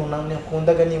mwese umuntu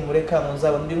nakundaga nimureka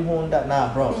muzaba ndi nkunda na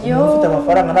bro ufite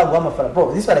amafaranga ntabwo amafaranga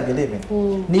bro this one believe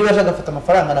niba aje agafata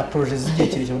amafaranga na project zigiye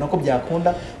kirekire ubona ko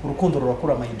byakunda urukundo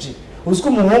rurakura amaji uziko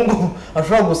umuhungu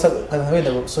ashobora gusa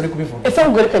wenda sorry kubivuga ese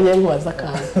ubwo reka ngiye nkubaza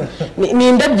kandi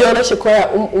ni ndabyoroshye ko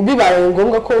ubibaye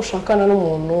ngombwa ko ushakana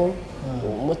n'umuntu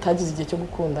mutagize igihe cyo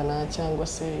gukundana cyangwa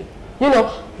se you know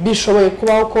bishoboye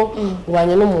kubaho ko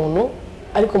ubanye n'umuntu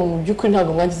ariko mu by'ukuri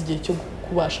ntabwo mwagize igihe cyo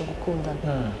kubasha gukundana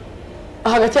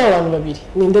hagati y'abantu babiri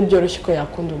ninde byoroshye ko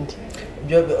yakunda undi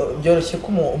byoroshye ko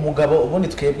umugabo ubundi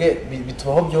twebwe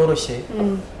bitubaho byoroshye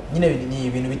nyine ni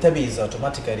ibintu bitabiza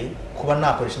automatically kuba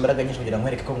nakoresha imbaraga nyinshi kugira ngo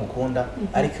nkwereke ko ngukunda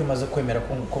ariko iyo umaze kwemera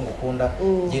ko ngukunda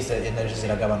yese energy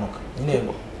ziragabanuka nyine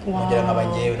mugira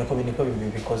nk'abangewe niko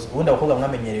bikoze ubundi abakobwa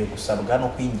mwamenyereye gusabwa no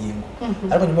kwinginga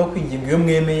ariko nyuma yo kwinginga iyo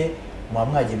mwemeye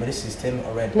mwagiye muri system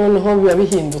already noneho biba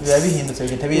bihindutse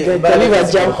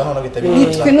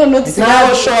nitwe none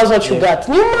nawe shows what you got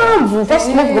niyo mpamvu first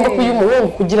mugomba kuyumuhungu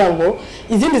kugira ngo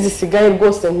izindi zisigaye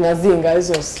rwose nkazingaye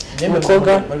zose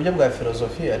umukobwa mu buryo bwa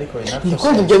philosophy ariko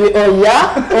nikundi ibyo oya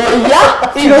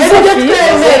philosophy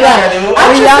twemera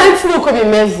sense nuko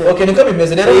bimeze okay niko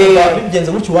bimeze rero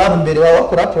bigenze gutyo waba imbere wawe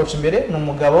wakora approach imbere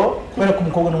n'umugabo kubera ko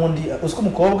umukobwa n'ubundi uziko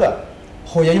umukobwa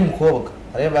hoya y'umukobwa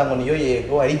areba ngo niyo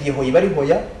yego ari gihe hoyi bari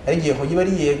hoya ari gihe hoyi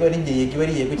bari yego ari gihe yego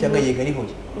bari yego cyangwa yego ari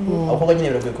hoya abakobwa nyine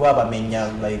biragoye kuba bamenya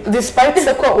like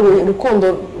despite ko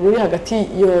urukundo ruri hagati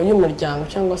y'umuryango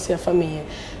cyangwa se ya famille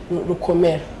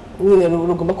rukomera nyine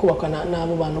rugomba kubakwa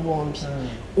n'abo bantu bombi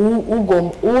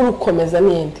urukomeza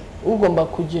ninde ugomba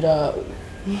kugira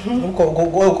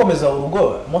ukomeza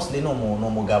urugo mostly no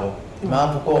umugabo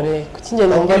impamvu ko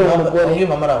kukingena ngo ari umugore iyo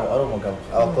mama ari umugabo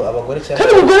abagore cyangwa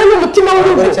kandi umugore ni umutima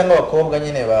w'urugo cyangwa abakobwa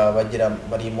nyine bagira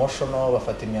bari emotional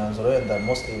bafata imyanzuro wenda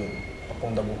mostly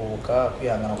bakunda guhubuka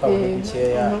kwihangana kwabo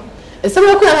gukeya ese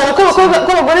muri kwihangana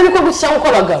kw'abagore niko gushya uko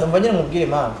abagabo mva nyine mubwire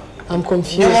impamvu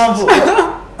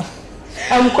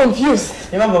I'm confused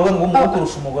niyo mpamvu bavuga ngo umugore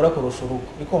kurusha umugore kurusha urugo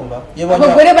ikumva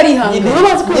abagore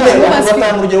barihangana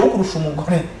batanga urugero wo kurusha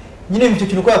umugore nyine icyo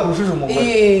kintu ko yakurushije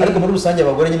umugore ariko muri rusange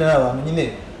abagore nyine n'abantu nyine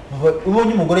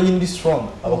ubonye umugore nyine uri strong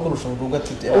abakurusha urugo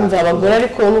atite umva abagore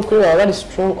ariko n'ukuri baba bari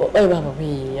strong baba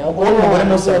umugore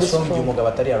no strong igihe umugabo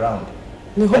atari around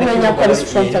niho umenya ko ari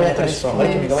strong cyangwa atari strong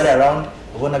ariko umugabo ari around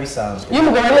ubona bisanzwe iyo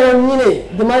umugabo rero nyine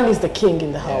the man is the king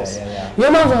in the house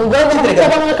niyo mpamvu umugore agomba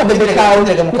kuba nk'akabebe kawe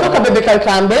niko akabebe kawe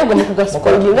ka mbere ugomba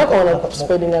kugaspoilinga ukabona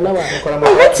guspoilinga n'abantu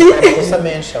amakosa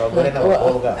menshi abagore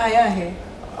n'abakobwa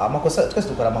amakosa twese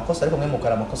dukora amakosa ariko mwe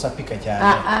mukora amakosa apika cyane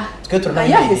twe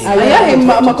turanabihisha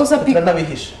amakosa apika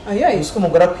turanabihisha usko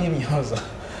umugore akwimyoza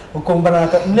ukumva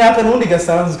naka n'undi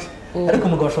gasanzwe ariko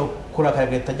umugabo ashobora kurakara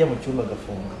agahita ajya mu cyumba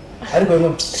agafunga ariko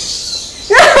bimwe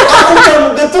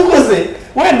gatukuze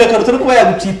wenda karuta no kuba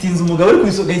yagucitinza umugabo ari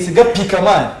kwisugahise gapika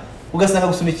man ugasanga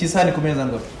gusunika isahani ku meza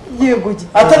ngo yego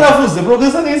atanavuze bro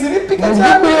ugasanga yise bipika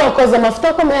cyane kuko yakoze amafuta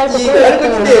akomeye ariko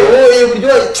nyine buryo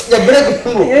ya break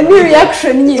ngo ni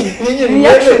reaction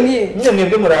nyine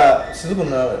mwebwe mura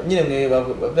sizuguna nyine mwe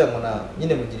bavuga ngo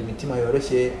nyine mugira imitima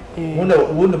yoroshye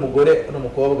ubundi umugore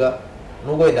n'umukobwa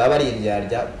nubwo wenda aba ari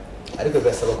iryarya ariko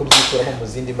gasaba ko byikuramo mu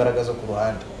zindi mbaraga zo ku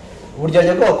ruhande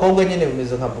uburyarya bw'abakobwa nyine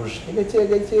bumeze nka buji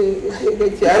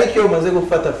gake ariko iyo umaze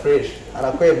gufata fresh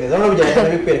arakwemeza no byajya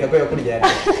nabikwereka ko yakuryarya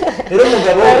rero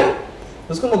umugabo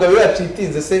uziko umugabo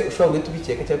yacitinze se ushobora guhita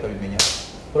ubikeka cyangwa ukabimenya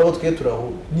urabo twiye turaho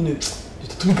nyine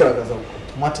tubigaragaza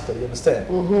automatically you understand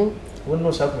ubundi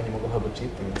nushaka kumenya umugabo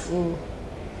hagucitinze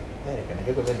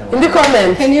indi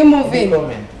comment can you move in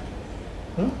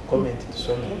comment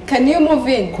tusome can you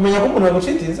move in kumenya ko umuntu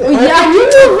yagucitinze yeah you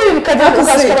move in kajya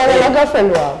kugashikana na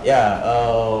girlfriend wawe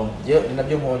yo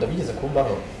nabyo nkunda bigeze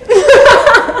kumbaho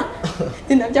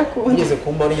inabya kumva bigeze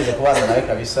kumbaho bigeze kubana nawe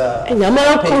kabisa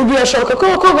nyamara kubwira ashaka ko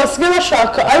abakobwa basigaye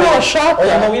bashaka ari bashaka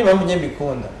oya mubwire impamvu njye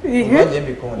mbikunda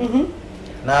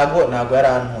ntabwo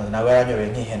yarantunze ntabwo yaranyobeye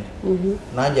nk'ihene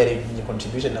nanjye hari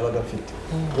contribution nabaga mfite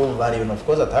urumva hari ibintu of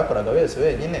course atakoraga wese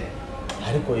wenyine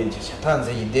ariko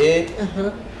yatanze ide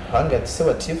hangi ati se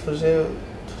batifuje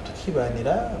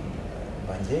tukibanira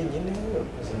banjye nyine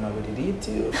ubuzima buri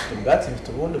riti ufite ubwatsi mfite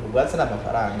ubundi ubwatsi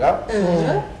n'amafaranga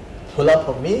pull up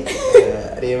on me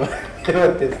reba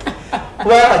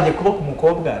kuba yarangiye kuba ku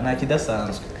mukobwa nta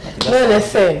kidasanzwe none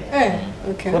se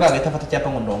kubona agahita afata icyapa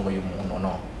ngo ndongoye umuntu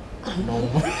no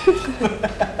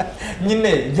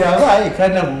nyine byabaye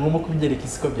kandi ntabwo ngomba kubyereka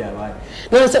isi ko byabaye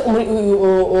none se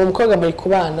uwo mukobwa muri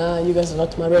kubana you guys are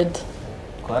not married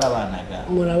twarabanaga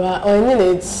muraba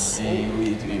nyine it's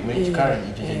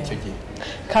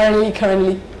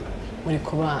currently muri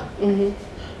kubana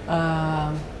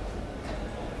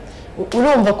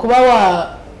urumva kuba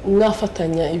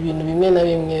mwafatanya ibintu bimwe na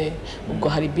bimwe ubwo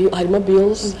harimo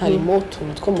bills harimo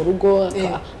utuntu two mu rugo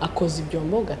akoza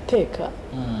ibyombo ugateka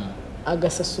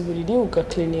agasasa uburiri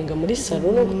ugaklininga muri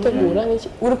salo no gutegura n'iki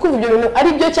uri kumva ibyo bintu ari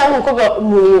byo cyangwa umukobwa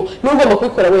n'ugomba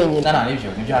kubikora wenyine nibyo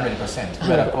 100%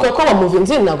 kubera ko kuko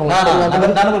bamuvinze ntabwo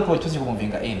ntabwo ko tuzi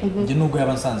kumuvinga njye nubwo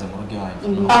yaba nsanze mu rugo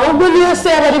iwanjye ahubwo niyo se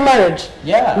yaba ari marriage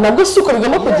nabwo si uko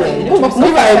bigomba kugenda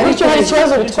nibaye gutyo hari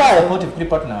ikibazo bitwaye supportive kuri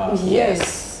partner wawe yes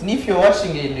if you're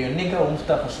watching it your nigga wumva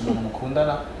utafashe umuntu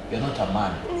mukundana you're not a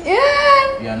man.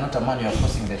 You are not a man, you are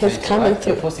forcing the title. Right?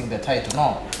 You're forcing the title.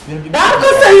 No.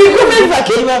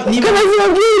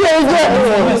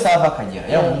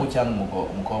 Ya mungu cyangwa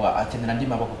umukobwa akenera ndi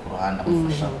maboko ku ruhande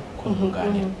amufasha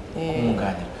kumuganira.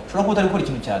 Ushobora kuba utari gukora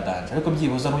ikintu cya dance ariko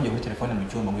byibuza ntujye kuri telefone mu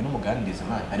cyumba ngo n'umuganirize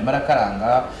man. Harimo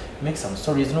arakaranga, make some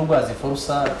stories nubwo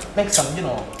aziforusa, make some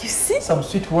some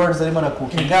sweet words arimo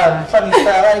arakukinga, funny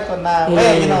stuff ariko na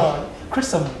you know, create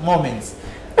some moments.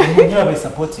 Niba bari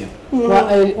supportive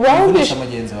wabisha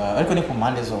mugenzi wawe ariko ni ku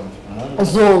mpande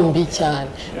zombi cyane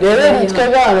rero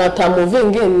twebwe abantu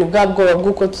batamuvinge ni bwa bwoba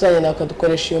bw'uko tuzagenda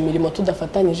bakadukoresha iyo mirimo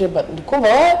tudafatanyije kumva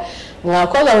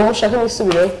mwakoga mushaka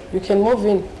mwisubire you can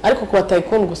move in ariko kuba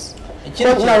Taikun gusa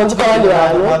ntabwo nzi ko abandi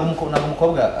bantu ntabwo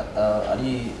umukobwa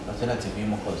ari alternative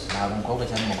y'umukozi ntabwo umukobwa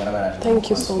cyangwa umugore baraje thank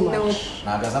you so much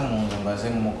ntabwo aza mu nzu ngo aze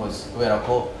nk'umukozi kubera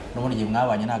ko n'ubundi gihe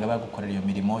mwabanye ntabwo aba gukorera iyo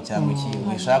mirimo cyangwa iki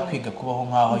wishaka kwiga kubaho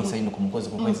nk'aho yise yinduka umukozi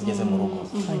kuko yigeze mu rugo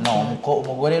no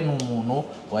umugore ni umuntu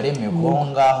waremeye kubaho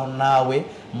ngaho nawe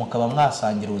mukaba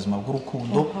mwasangira ubuzima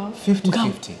bw'urukundo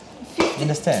 50-50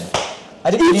 understand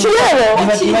ariko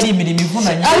ari imirimo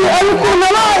ivunanye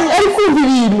ariko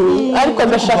ibintu ariko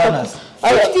agashaka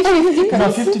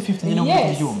 50-50 nyine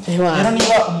nk'ubyumva rero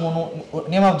niba umuntu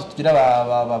niba mpamvu tugira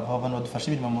abantu badufasha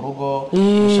ibintu mu rugo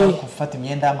ushaka gufata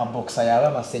imyenda y'amaboxa yawe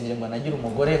amasengeri ngo anagira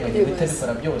umugore ngo njye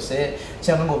bitabikora byose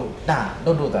cyangwa ngo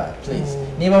don't do that please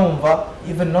niba wumva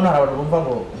even none hari abantu bumva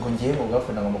ngo ngiye mu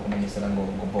girlfriend ngomba kumenyesana ngo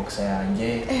boxa yanjye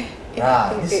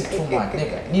this is too much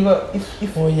nigga niba if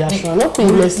yashobora no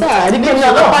kwimesa ariko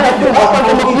ntabwo apana kumva ko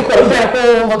agomba kubikora kubera ko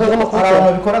wumva ko agomba kubikora abantu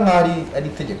babikora nk'ari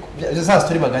itegeko za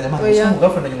story baganya amahanga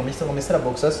umugafana ngo mesera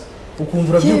boxers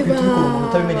ukumvura byo kwitubikora umuntu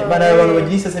utabimenye bana abantu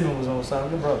bagira isese mu buzima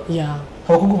busanzwe bro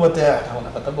abakugumata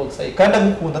afata boxer kandi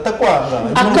agukunda atakwanga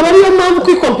akaba ariyo mpamvu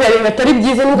kwikomparinga atari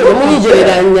byiza n'ubwo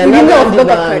murigereranya n'abandi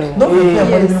bantu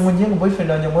ngo ngiye mu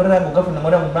boyfriend wanjye ngorera ngo gafana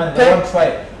ngorera mu band I want try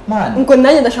man ngo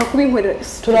nanjye ndashaka kubinkorera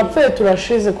turapfe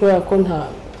turashize kubera ko nta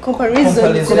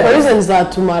comparison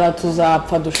zatumara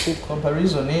tuzapfa dushika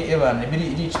comparison ebana biri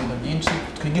irica ibintu byinshi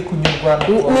twige kunyurwa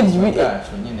no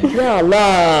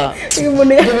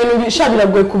ibintu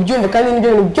bishabiragoye kubyumva kandi nibyo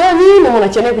bintu byonyine umuntu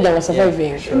akeneye kugira ngo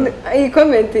surviving iyi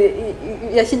comment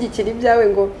yashyigikira ibyawe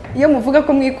ngo iyo muvuga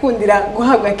ko mwikundira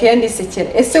guhabwa care ndisekera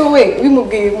ese wowe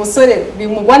bimubwiye umusore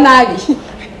bimugwa nabi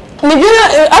nibyo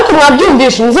ariko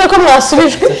mwabyumvishe nizeye ko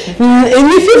mwasubijwe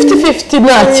ni 50-50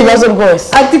 nta kibazo rwose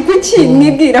ati kuki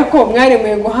mwibwira ko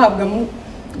mwaremeye guhabwa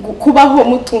kubaho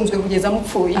mutunzwe kugeza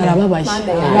mupfuye arababaye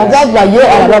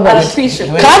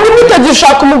kandi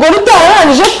mutagishaka umugore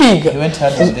utararangije kwiga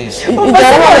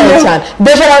byarabaye cyane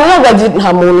deja abantu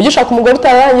nta muntu ugishaka umugore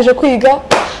utararangije kwiga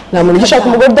nta muntu ugishaka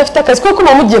umugore udafite akazi kuko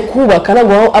muba mugiye kubaka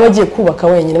ntabwo aba agiye kubaka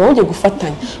wenyine muba mugiye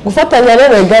gufatanya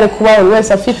rero egare kuba buri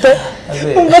wese afite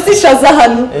umva sishaza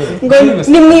hano ngo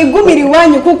nimwigumire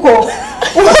iwanyu kuko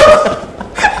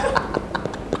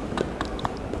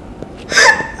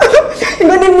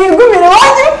ngo nimwigumire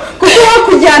iwanyu kuko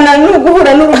wakujyana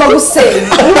n'uguhura n'uruva gusenya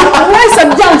wese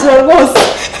abyanzura rwose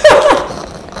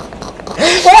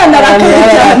wana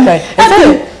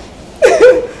arakaye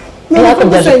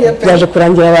byaje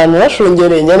kurangira abantu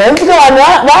bashungereye nyine nzi abantu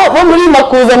bo muri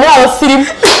makuza muri abasirimu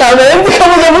cyane nzi ko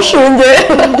muza mushungere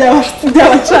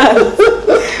byabacana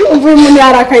umva umuntu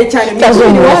yarakaye cyane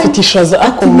afite ishaza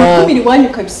akumira iwanyu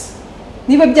kabisa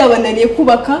niba byabananiye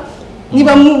kubaka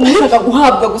niba mushaka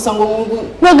guhabwa gusa ngo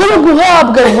ntabwo ari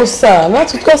guhabwa gusa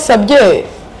natwe twasabye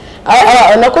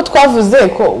nako twavuze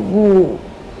ko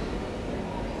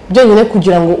byonyine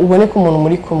kugira ngo ubone ko umuntu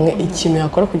muri kumwe ikintu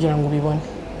yakora kugira ngo ubibone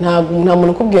nta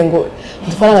muntu ukubwiye ngo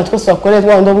udufaranga twose wakoreye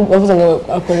wavuze ngo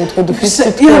akorera utwo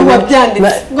dufite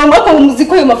ngomba ko muzi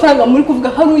ko ayo mafaranga muri kuvuga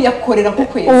hari uyakorera ku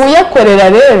kwezi uyakorera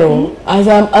rero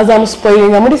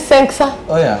azamusipoyiringa muri senkisa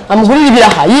amugurira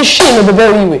ibiraha yishime bebe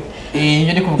wiwe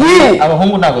iyo ndi kuvuga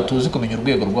abahungu ntabwo tuzi kumenya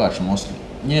urwego rwacu mostly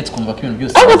nyine twumva ko ibintu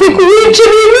byose ariko twikubica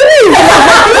ibintu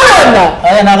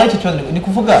aya ntabwo aricyo kibazo ni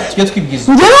kuvuga tujye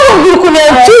twibwiza njyewe mubwira ukuntu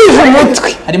yatuje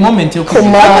umutwe hari moment yo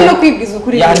kwibwiza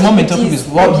ukuri hari moment yo kwibwiza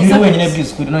iyo wenyine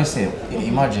bwiza ukuri none se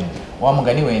imagine wa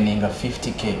mugani weninga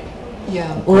 50k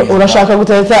urashaka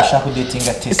guteta urashaka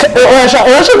kudatinga Tessy urashaka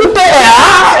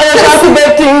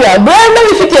kudatinga brand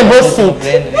bifitiye bosi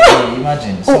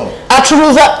imagine so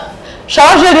acuruza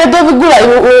shaje rero bigura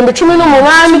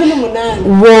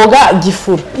 18,000 woga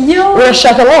gifura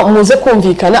urashaka ngo muze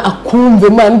kumvikana akumve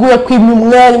man ngo yakwimye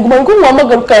umwanya ngo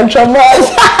muhamagara ukanca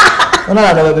amazi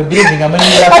Onana babiringa amani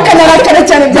akanara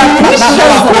cyane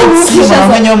byamwishisha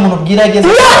amanya umuntu bwira ageze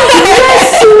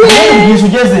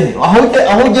ugeze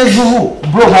aho ugeze ubu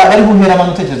bro ari guhera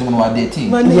abantu utekereza umuntu wa dating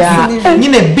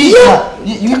nyine biha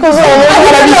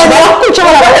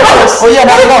oya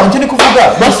ntabwo ntini kuvuga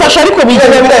bafasha ariko bijya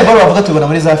biraye bavuga tubona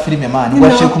muri za filime man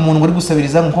waciye ku muntu uri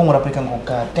gusabiriza nko nkora Africa ngo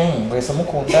katen wese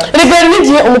mukunda rero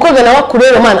n'igihe umukobwa nawe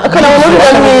akurera man akanabona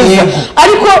mwiza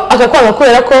ariko akakwanga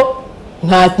kubera ko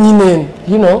nta nyine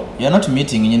you know you are not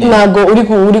meeting nyine nago uri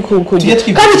kugira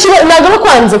kandi kiba nago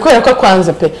bakwanze kubera ko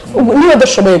kwanze pe niba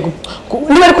dashoboye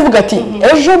niba ari kuvuga ati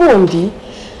ejo bundi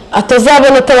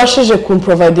atazabona atabashije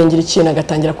kumprovidingira ikintu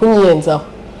agatangira kunyiyenzaho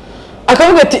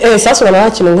akavuga ati sasa ubona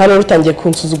nta kintu nkari rutangiye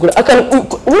kunsuzugura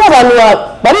uri abantu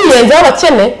bariyenza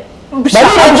abakene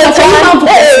bariyenza cyane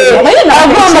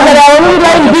agomba muri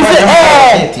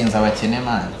bize tinza abakene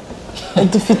man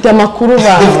dufite amakuru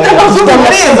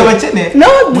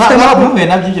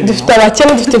dufite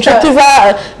abakene dufite inshuti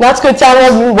natwe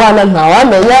cyangwa bwana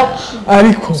ntawamenya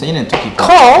ariko nyine tukita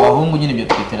abahungu nyine ibyo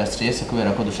twitera stress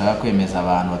kubera ko dushaka kwemeza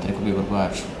abantu batari ku rwego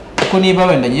rwacu kuko niba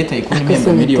wenda ngiye Taikun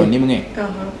impemba miliyoni imwe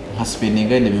nka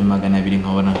spendinga inde 200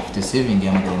 nkabona mfite saving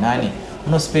ya 800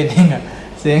 no spendinga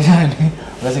sengane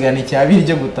urasigana icyabiri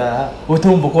cyo gutaha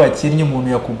utumva ko wakinnye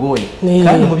umuntu yakugoye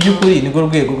kandi mu by'ukuri niko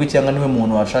rwego rwe cyangwa niwe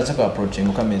muntu washatse ko approaching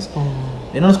ukameza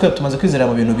rero natwe tumaze kwizera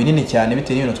mu bintu binini cyane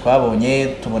bitewe n'ibintu twabonye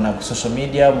tubona ku social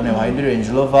media umuntu yahaye Range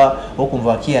Rover wo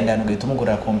kumva akiyandana ugahita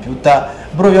umugura computer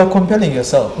bro you are comparing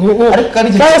yourself ariko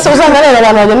kandi uzanga rero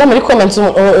abantu bagenda muri comments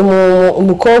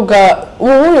umukobwa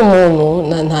uyu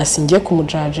muntu ntasingiye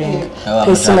kumujudging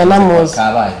pesina namuzi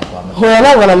hoya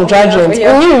nabona mujudging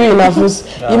n'ibi bintu navuze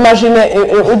imagine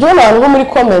ujyona abantu muri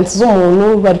comments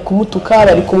z'umuntu bari kumutuka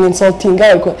bari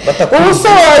kumwinsultinga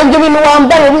ubusore ibyo bintu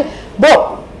wambaye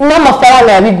bo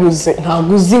n'amafaranga yabiguze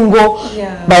ntabwo uzi ngo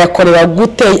bayakorera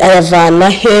gute ayavana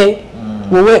he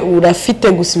wowe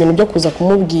urafite gusa ibintu byo kuza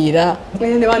kumubwira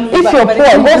if you're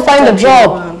poor go find a job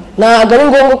ntabwo ari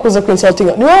ngombwa kuza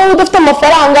kwinsultinga niba udafite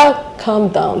amafaranga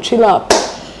calm down chill up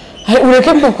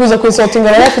ureke kuza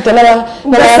kwinsultinga n'abafite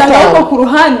n'abayatanga ku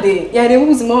ruhande yareba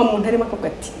ubuzima wa muntu arimo akavuga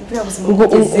ati buriya buzima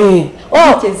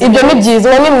ibyo ni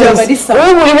byiza ni mwiza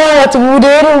wowe buri mwanya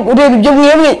rero ureba ibyo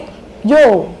mwemwe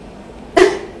yo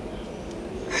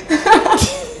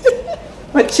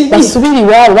basubira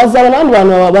iwabo bazabona abandi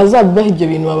bantu bazabaha ibyo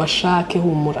bintu babashake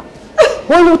humura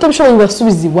wowe niba utabishoboye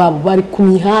basubiza iwabo bari ku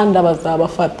mihanda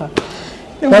bazabafata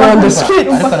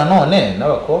ariko nanone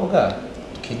n'abakobwa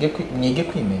mwige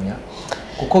kwimenya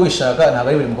kuko wishaka ntabwo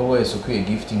ari buri mukobwa wese ukwiye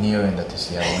gift nk'iyo wenda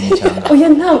Tessy yabonye cyangwa oya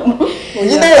ntabwo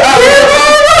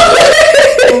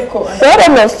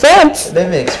let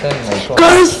me explain my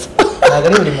point ntabwo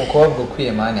ari buri mukobwa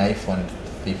ukwiye mani iPhone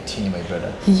 15 my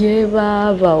brother ye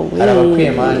baba we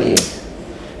arabakwiye mani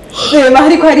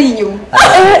ariko hari inyuma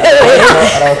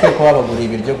arabakwiye ko babagura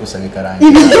ibiryo gusa bikarangira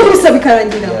ibiryo gusa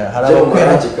bikarangira harabakwiye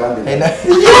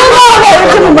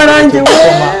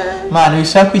man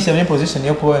wishaka kwishyira muri position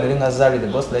yo kuba wenda nka Zari the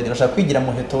boss lady urashaka kwigira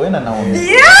muheto we na Naomi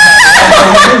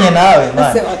menye nawe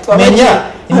man menya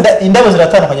indabo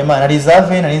ziratandukanye man ari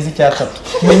zave nari nzi cyatatu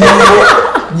menya ngo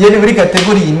ngene muri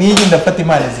category niyi ndafata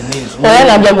imana zinizi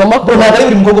ntabwo agomba kuba ari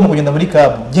buri mukobwa mu kugenda muri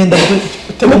cab genda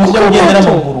utega mu kugenda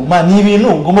n'amaguru man ni ibintu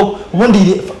ugomba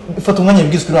ubundi fata umwanya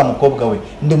bwizwe uri wa mukobwa we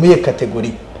ndi muri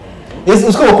category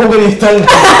uziko abakobwa bitanga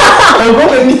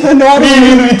abakobwa ni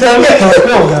ibintu bitanga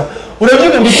abakobwa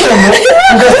urabyuka mbitemo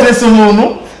ugastress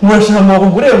umuntu murashaka ngo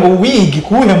bagure ngo wigi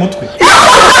kuwuhe mutwe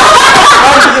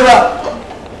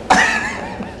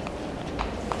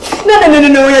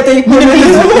no ya Taikun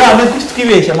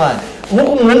twibeshya man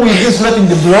nkuko umuhungu yigize surati in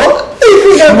the block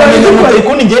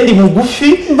Taikun ngende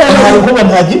mugufi ntabwo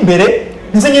ntajya imbere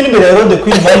nze nyine imbere ya Rode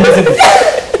Queen bari ndetse gusa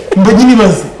mbagi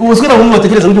nibaze ubuswe na bumwe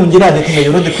batekereza ko ngende ade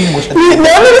ya Rode Queen ngo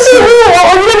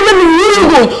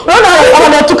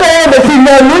abantu tukayende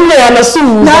kwinanune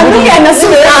yanasuhuza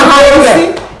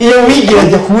iyo wigira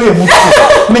ajya kuwuye mutwe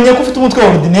menya ko ufite umutwe wa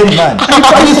ordinary man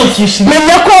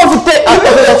menya ko ufite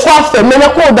akwafe menya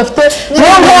ko udafite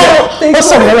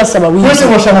basaba basaba wese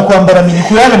washaka kwambara mini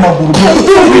kuyane maguru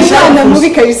umwana mubi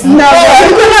kabisa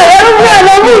ariko yari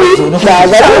umwana mubi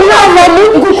ntabwo ari umwana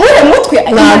mubi kuwuye mutwe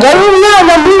ntabwo ari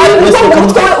umwana mubi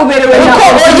umutwe uberewe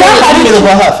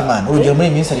nawe hafi man urugero muri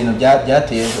iminsi arino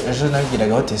byateye ejo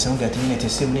nabwiraga Tessy ngo ati nyine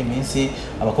Tessy muri iminsi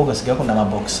abakobwa sigaye bakunda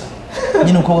amaboxer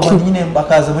nyine umukobwa wanjye nyine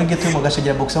bakaza muri ghetto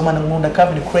mugashagira box y'amana nkunda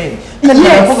Calvin Klein kandi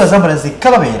abakobwa zambara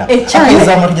zikababera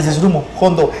akizamura kugeza hejuru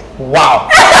y'umuhondo wow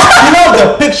you know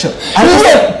the picture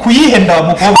ariko kuyihenda wa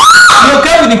mukobwa iyo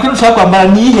Calvin Klein ushaka kwambara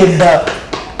niyihenda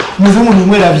muze umuntu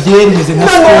umwera byeri muze nka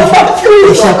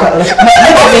ishaka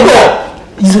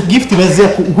izo gift baze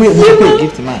kuguye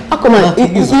gift man akomana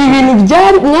ibintu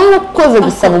byari mwarakoze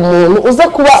gusaba umuntu uza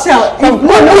kuba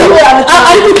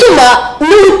ari gutuma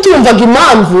n'utumvaga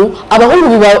impamvu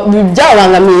abahungu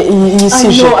byabangamiye iyi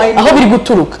sije aho biri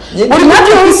guturuka buri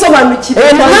natwe bisobanukira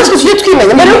natwe tujye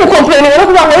twimenya mbere yo gukomplain no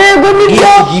kuvuga ngo yego nibyo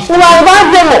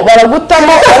bavemo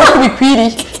baragutamo ariko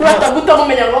bikwiriye batagutamo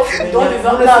menya ngo dore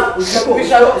za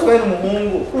ubishaka kwera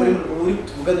umuhungu uri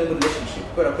tuvugana muri relationship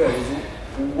kubera ko yabuze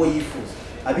uwo yifuza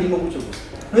abirimo gucyo gusa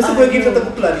nese ko gift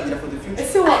atakuplaningira for the future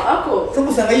ese wa ako so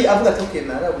gusanga yi avuga ati okay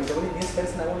narabuze muri minsi kandi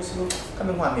sinabona isuno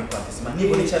kame nkwame kwa Tessy man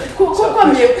nibo ni cyane ko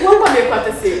kwamye kwa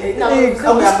Tessy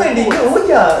ntabwo spending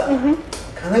ujya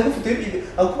kana gufite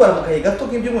akubara mu kaye gato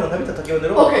k'ibyo umuntu nkabitatu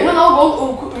akibonera okay noneho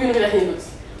ibintu birahindutse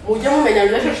mujye mumenya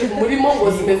relationship murimo ngo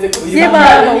zimeze gutya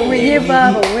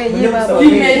yebabo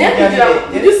bimenya kugira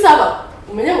ibyo usaba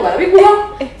umenye ngo barabiguha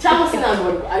cyangwa se ntabwo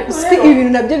ariko rero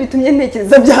ibintu nabyo bitumye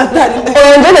ntekereza byatari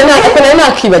ndene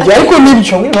nakibagiwe ariko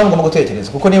nibyo ntabwo ngomba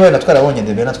gutekereza kuko niba natwarabonye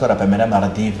ndebe natwara Pamela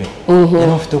Maldive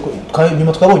niba ufite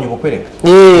nyuma twabonye ubukwereka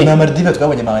na Maldive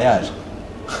twabonye mariage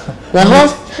naho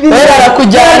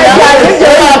barakujyana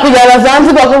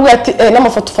Zanzibar bakavuga ati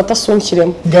n'amafoto ufata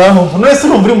sunkiremo ngaho nese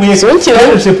urumva uri muye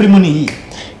sunkiremo primo ni iyi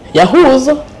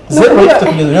yahuza zero ufite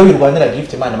kugeza rero wirwanira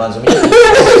gift man manzo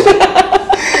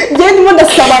ngende mo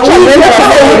ndasaba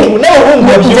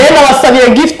n'abasabiye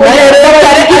gift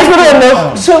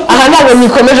aha ntabwo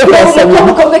nikomeje kubasabira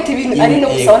umukobwa ati ibintu ari no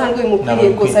gusaba ntabwo bimukwiye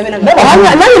rwose abe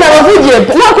nabi nabavugiye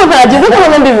nako ntageze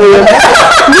ko ndibuye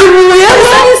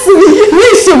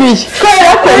nisubiye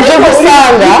kubera ko nje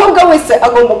gusanga umukobwa wese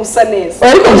agomba gusa neza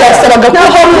ariko byasabaga ko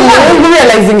hari umuntu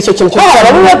realizing icyo kintu cyose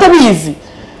aba batabizi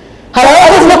hari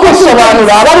abazi no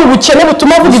kwisobanura abari ubukene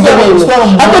butuma avuga ibyo bintu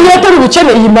ariko niba atari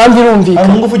ubukene iyi mpamvu irumvikana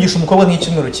umuntu uvugisha umukobwa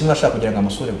nk'icyumweru kimwe ashaka kugira ngo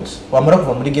amusure gusa wamara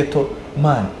kuva muri ghetto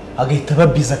man agahita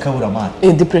babiza akabura man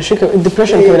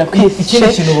depression kabera kwisi ikindi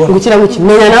kintu ubona gukira gukira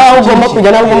menya nawe ugomba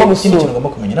kujya nawe ugomba gusura ikindi ugomba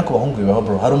kumenya nako bahungu bibaho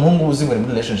bro hari umuhungu uzi ngo ari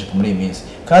muri relationship muri iyi minsi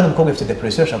kandi umukobwa afite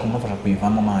depression ashaka kumufasha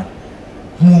kuyivamo man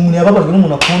umuntu yababajwe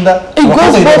n'umuntu akunda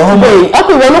ako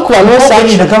biba no ku bantu bose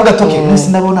nyine akavuga ati okay nisi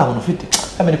nabo nta muntu ufite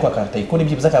kamere kwa Taikun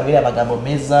ibyiza akabwira amagambo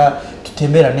meza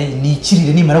tutemberane ni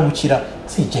ikirire nimara gukira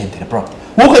sigendere bro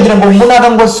ukagira ngo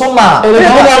umunaga ngo soma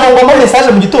ngo ngo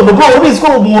message mu gitondo bro ubizi ko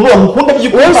umuntu wagukunda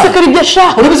by'ukuri wese kari byo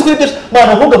shaka ubizi ko ibyo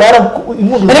bana ahubwo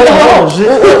baraje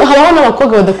habaho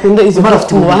n'abakobwa badakunda izo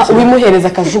bafite ubimuhereza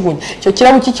akajugunya icyo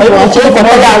kirabo cy'ikintu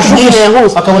wakifata yajugunye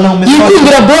hose akabona mu message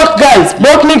yikundira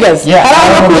broke niggas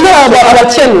abakunda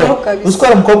abakene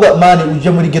uswara umukobwa man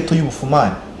ujya muri ghetto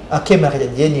y'ubufumani akemera akajya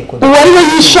ngiye nikunda uwari we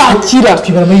yishakira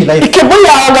twibara muri life ikebo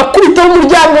yanga kubita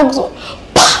umuryango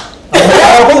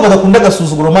abakobwa badakunda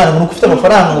agasuzuguro mana ngo ufite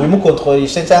amafaranga ngo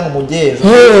bimukontrolishe cyangwa umugeje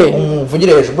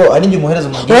umuvugire hejuru bro ari njye umuhereza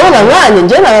umugeje urabona mwanya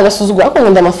njye nanga agasuzuguro ariko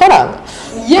nkunda amafaranga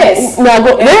yes ntabwo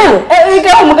rero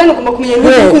ega umugani ugomba kumenya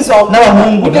n'umukunzi wawe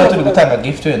n'abahungu niba turi gutanga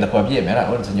gift wenda kubabyemera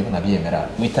uretse njye ko nabyemera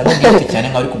wita no gift cyane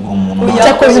nkaho ari kugura umuntu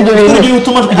cyakoze ibyo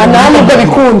bintu ntabwo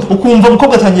bikunda ukumva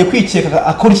umukobwa atangiye kwikeka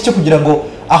akora iki cyo kugira ngo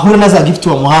ahure na za gift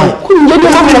wamuhaye njye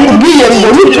ntabwo nakubwiye ngo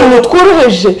n'utuntu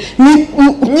tworoheje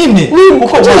nyine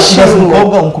kuko washize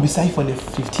umukobwa umukubisa iPhone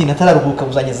 15 atararuhuka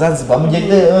muzanye Zanzibar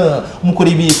mugende mukora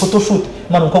ibi photoshoot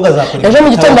mana umukobwa azakora ejo mu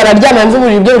gitondo araryama yumva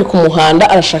uburiri bwe buri ku muhanda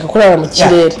arashaka kurara mu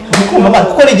kirere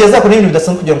kuko nigeze akora ibintu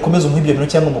bidasanzwe kugira ngo ukomeze umuhe ibyo bintu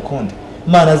cyangwa umukunde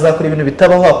mana azakora ibintu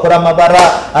bitabaho akora amabara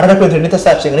arara kuri internet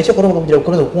asacinga nicyo akora kugira ngo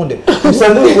ukomeze ukunde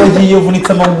usanzwe wagiye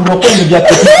uvunitse amaguru wakora ibyo bya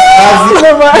Tessy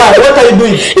what are you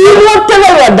doing you not tell me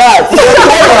that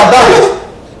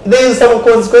there is some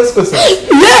consequences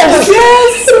yes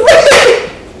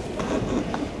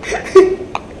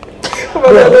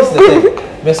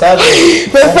message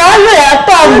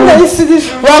yatanze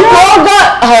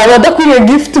bakobwa abadakwiriye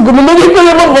gift ngo mumenye ko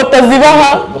yo mavota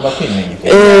zibaha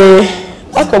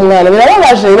ako mwana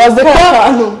birababaje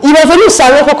ibaze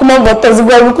nusanga ko kumavota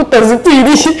zigwa uko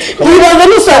utazikwiriye ibaze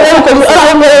nusanga ko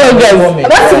aho ngahagaze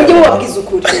basi mujye mubabwiza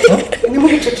ukuri ni mu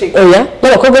biceceke oya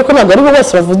n'abakobwa ko ntabwo ari bo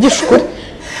bose bavugisha ukuri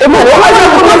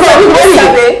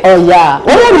oya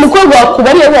wowe umukobwa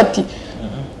wakubariye ati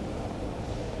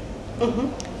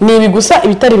ni ibi gusa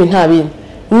ibitari ibi nta bindi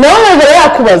nawe rero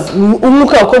yakubaza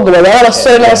umwuka w'abakobwa babara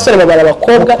abasore n'abasore babara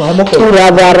abakobwa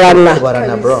turabarana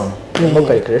bro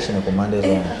umukobwa recreation ku mpande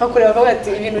zombi hakureba bati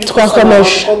ibintu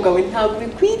twakomeje umukobwa we ntabwo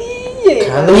bikwiriye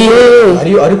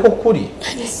ariko kuri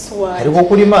ariko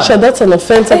kuri Imana sha that's an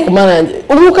offense ku Mana yanjye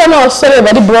urubuka n'abasore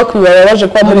bari block bibabaje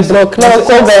kwa muri block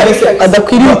n'abakobwa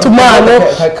adakwiriye utumano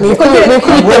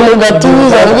nikubite mu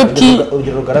gatuza uguti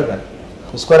urugero rugaragara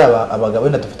uswara abagabo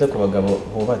wenda dufite ku bagabo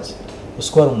bubatse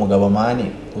uswara umugabo mani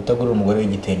utagurira umugore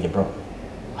w'igitenge bro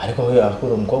ariko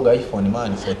akura umukobwa iPhone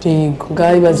mani 14 yego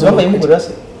ngari bazo bambaye umugore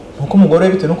se nuko umugore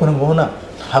bitewe nuko nabona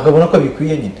hagabona ko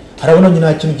bikwiye nyine harabona nyine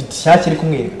nta kintu gishyashya ari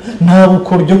kumwereka nta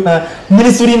bukoryo nta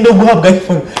minisi urinde guhabwa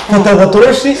iPhone fata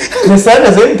gatoroshi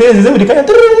message z'inteze buri kanya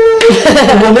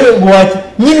ubone gwaki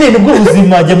nyine nibwo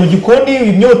buzima jya mu gikoni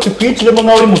imyotsi kwiciremo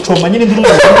nkaho uri mucoma nyine ndi rumwe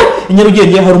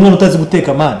inyarugenge hari umwana utazi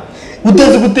guteka man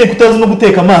utazi no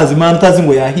guteka amazi man utazi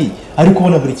ngo yahiye ariko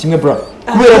ubona buri kimwe bro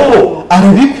kubera ko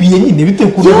arabikwiye nyine bite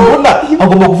kubona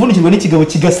agomba kuvunikirwa n'ikigabo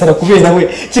kigasara kubera we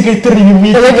kigahitira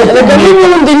ibimwita rega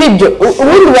n'ubundi nibyo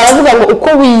ubundi baravuga ngo uko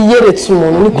wiyeretse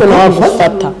umuntu niko nawe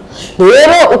agufata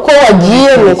rero uko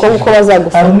wagiye nuko uko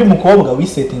bazagufata hari undi mukobwa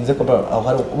wisetinze ko aho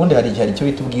hari ubundi hari igihe cyo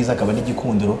bita ubwiza akaba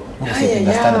n'igikundiro no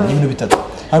gusetinga standard n'ibintu bitatu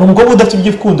hari umukobwa udafite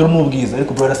igikundiro n'ubwiza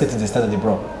ariko bro arasetinze standard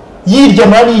bro yirya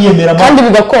mani yiyemera kandi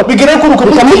bigakora bigera ko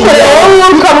ukamukorera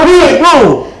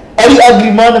wowe ari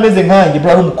agreement ameze nkanjye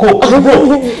bro ari umukobwa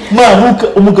manuka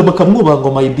umugabo akamwubaha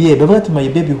ngo my baby bati my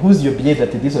baby who's your baby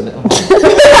at this one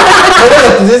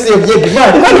this is your baby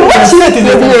man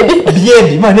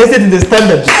baby man is it in the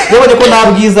standard yabonye ko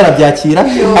nta bwiza arabyakira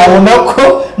abona ko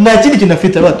nta kindi kintu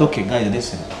afite bati okay guys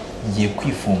listen ngiye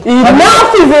kwifunga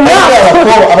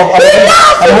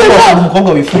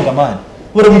umukobwa wifunga man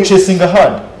baramucesinga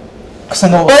hard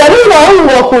asanga bari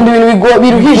bakunda ibintu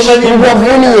biruhisha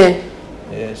bibavuniye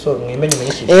so mwimenye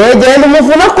genda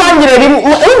umuvuna kwangire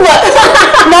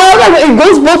it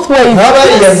goes both ways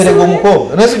ntabariyanzire ngo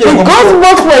umukobwa it goes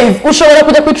both ways ushobora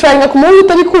kujya kwitringa ku muntu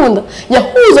utabikunda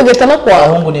yahuza gahita nakwawe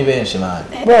abahungu ni benshi man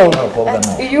abakobwa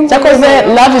no cyakoze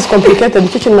love is complicated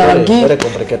icyo kintu nababwira very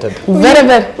complicated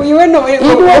very uyu no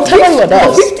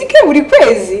 50k buri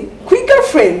kwezi kuri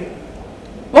girlfriend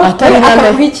atari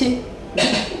hano iki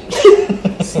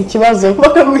ikibazo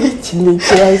bakamuhiki ni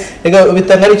ikibazo ega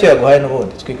bitanga ari cyo yaguhaye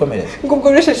n'ubundi twikomereze ngo ubwo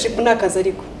relationship nakaza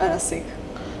ariko araseka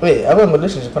we abo ngo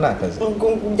relationship nakaza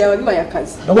ngo byaba bibaye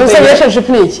akazi no relationship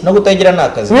ni iki no kutagira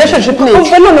nakaza relationship ni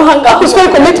umva none hanga kuswa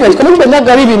commitment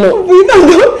ntabwo ari ibintu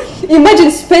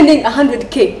imagine spending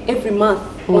 100k every month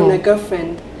on a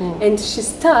girlfriend and she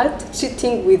start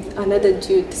cheating with another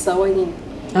dude sawa nyine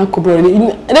ako bro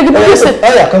rega byose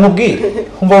aya kamubwire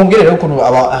umva umbwire rero ukuntu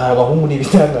abahungu ni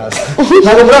bitangaza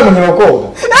ntabwo muramenya abakobwa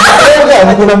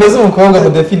ukuntu ameze umukobwa mu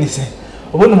definise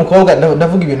ubundi umukobwa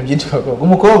ndavuga ibintu byinshi bakobwa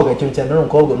umukobwa ikintu cyane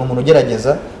n'umukobwa ni umuntu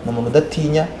ugerageza ni umuntu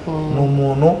udatinya ni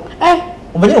umuntu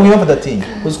umenya ngo yumva adatinya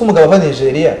uzi ko umugabo ava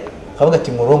Nigeria akavuga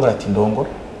ati ngurongora ati ndongora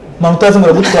mpamvu utazi ngo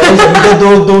uragutwara uza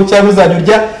dodo cyangwa uzajya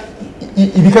urya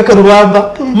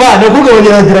ibikakarubamba mana kuvuga ngo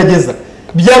ngerageza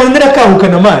byarundira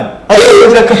kahukana man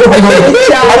ariko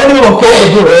kahukana nibo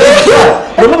bakobwa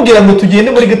uramubwira ngo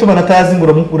tugende muri gito manatazi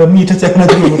ngo uramwica cyangwa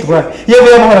nagiye umutwara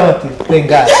yewe yamahora bati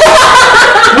renga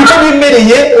niko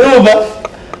bimereye urumva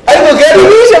ariko kandi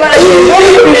bishe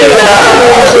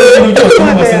umugabo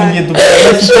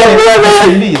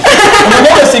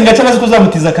singa cyane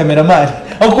kuzamutiza cameraman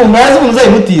ahubwo mwazi ko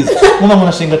muzayimutiza muma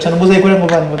munashinga cyane muzayikora ngo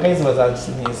bandi bagayize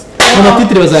bazansinyeza mu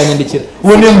titire bazanyandikira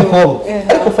uwo niyo mukobwa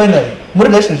ariko finally muri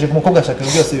relationship umukobwa ashaka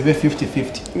byose bibe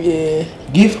 50-50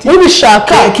 gift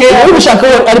ubishaka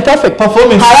ari perfect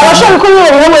performance hari abashaka ko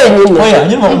wowe wenyine oya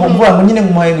nyine mvuga ngo nyine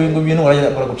ngumuhaye ngo ibintu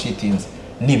baragucitinze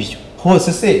nibyo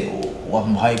hose se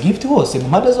wamuhaye gift hose mu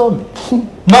mpande zombi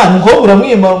man ngo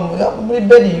uramwima muri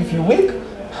bed if you weak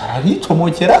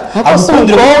aricomokera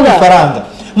agukundira amafaranga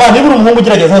man niba umuhungu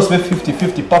ugerageza hose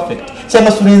 50-50 perfect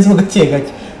cyangwa se urenzeho gake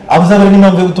gake abuzabara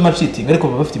n'impamvu yo gutuma cheating ariko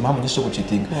baba bafite impamvu nyinshi zo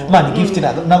gucheating man gift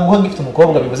naguha gift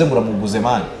umukobwa bivuze ngo uramuguze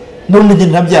man none ngende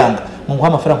nabyanga muguha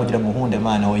amafaranga kugira ngo nkunde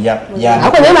man oya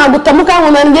ako nyine nagutamuka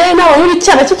ngo nanjye nawe yuri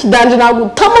cyane cyo kidanje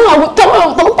nagutama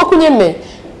kunyeme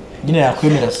nyine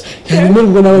yakwemera se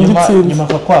nibwo nawe gitsinda nyuma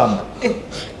akakwanga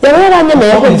yaba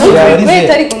yaranyemeye ko wait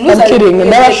ariko ntuzakiringe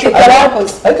ndabashukara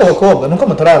ariko abakobwa nuko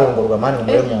mutararongorwa man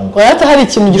muri mu ngo yata hari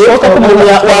ikintu gishoboka ko umuntu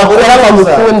wakora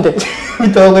bamukunde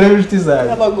bitabagore b'inshuti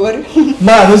zawe abagore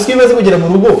man usikibaze kugera mu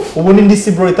rugo ubu ni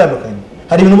ndisi bro itandukanye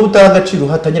hari ibintu utaha agaciro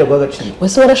hatangira guha agaciro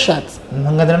wese warashatse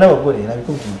nkangana n'abagore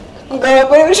nabikubwiye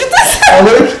abagore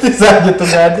b'inshuti zanjye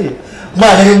tuganira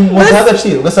man ni mu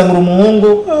agaciro ugasanga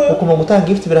umuhungu ukuma gutanga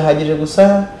gift birahagije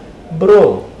gusa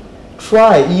bro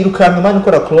try yirukanga man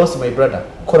ukora cross my brother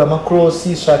ukora macross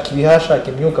shaka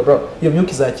ibihashaka imyuka bro iyo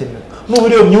myuka izakenerwa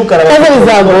n'uburi iyo myuka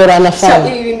bizagorana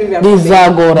fani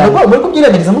bizagorana muri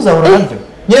kubyirangiriza muzahura nabyo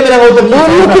nyemera ngo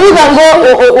utabyitse ni ukuvuga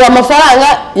ngo amafaranga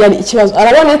yari ikibazo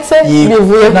arabonetse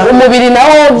bivuye umubiri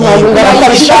nawo ntabwo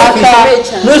akabishaka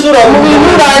umubiri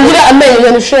nurangira amenyo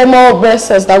yanushemo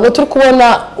braces ntabwo turi kubona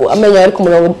amenyo ari ku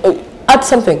murongo at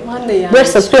something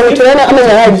braces twe turena amenyo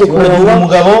yagiye ku murongo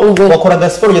umugabo wakoraga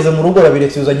siporo ugeze mu rugo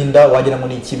babiretse uzanye inda wagira ngo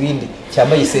ni ikibindi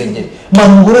cyambaye isengeri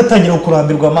mwana umugore atangira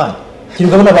kurambirwa amani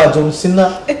kirugabo n'abantu Johnsina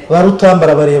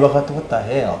barutambara bareba bafata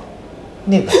hell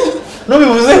niba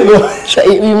nubivuze ngo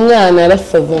uyu mwana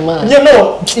yarasaze man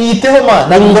no yiteho man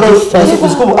nagora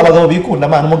uko abagabo bikunda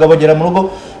man umugabo agera mu rugo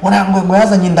ngo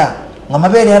yazanye inda ngo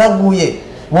amabere yaraguye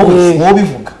wowe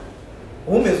bivuga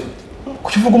umeze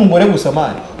kukivuga umugore gusa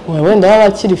man wenda yaba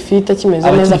akiri fit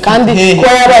kimeze neza kandi ko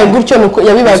yabaye gutyo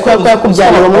yabibaye ko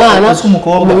yakubyarira umwana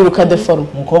umubiri ukadeforma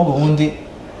umukobwa ubundi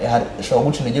ashobora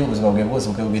guca intege ubuzima bwawe bwose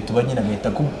ukabwita nyine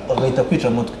agahita kwica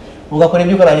umutwe ugakora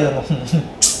ibyo ukarangiza ngo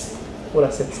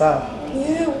urasetsa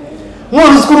none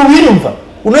uzi ko wiyumva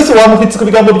unese wamufitse ku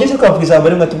bigambo byinshi ukavuga ijambo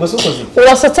rimwe ati ubwo ukoze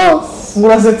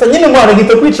urasetsa nyine ngo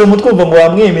aragita kwica umutwe umva ngo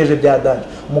wamwemeje bya danje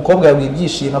umukobwa yabwiye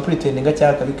ibyishimo pretendinga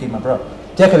cyangwa akabikima bro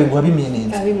cyangwa biguha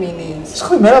biminenze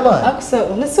siko bimera abana aksa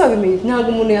unese wabimenye ntabwo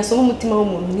umuntu yasoma umutima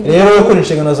w'umuntu rero yo kora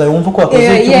inshingano zawe wumva ko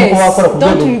wakoze icyo wakora ku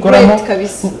rwego ukoramo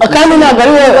kandi ntabwo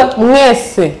ari we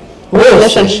mwese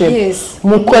relationship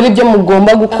mukora ibyo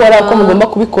mugomba gukora ko mugomba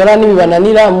kubikora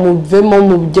nibibananira muvemo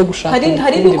mubye gushaka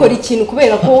hari gukora ikintu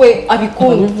kubera ko we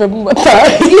abikunda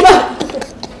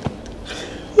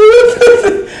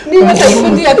niba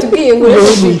Taikun yatubwiye ngo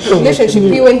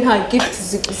relationship iwe nta gift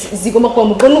zigomba kuba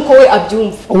mu bwonko uko we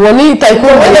abyumva uwo ni Taikun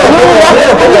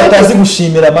atazi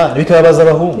gushimira abana bikababaza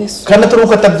abahungu kandi atari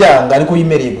uko atabyanga ariko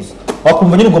yimereye gusa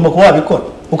wakumva nyine ugomba kuba wabikora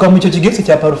ukamuha icyo gift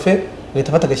cya parfait ugahita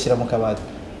afata agashyira mu kabati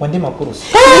wandi makuru se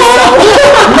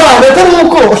atari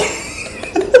uko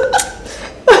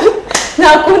nta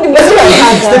kundi mbese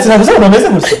ntabwo bameze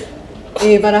gusa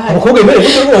barahari umukobwa yemereye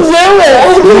gutyo rwose yewe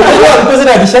wabikoze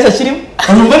nta gishyashya kirimo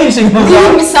numva ari inshingano zawe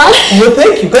ngo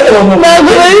thank you kandi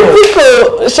ntabwo ari ko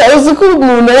uzi ko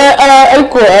umuntu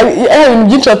ariko ari ibintu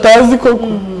byinshi atazi koko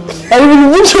ari ibintu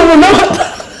byinshi umuntu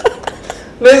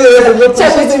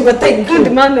cyakoze ngo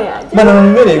Taikun mana yanjye mana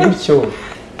bamereye gutyo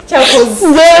cyakoze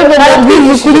nzego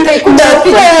ndabwiza ukuri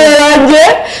ndakweranye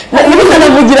ariko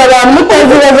navugira abantu mutazi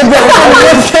ibibazo byabo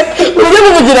byose ujye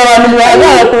muvugira abantu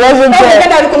mwagara ku bibazo byabo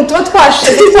kandi ariko tuba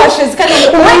twasheze kandi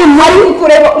ari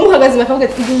kureba umuhagaze bakavuga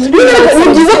ati ni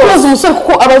byiza kubaza umusore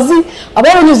kuko abazi aba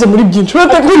yaranyuze muri byinshi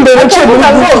uretse ko imbere yaciye muri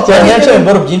byinshi cyane yaciye mu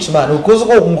baro byinshi man ukuzi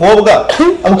ko umukobwa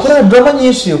abukora drama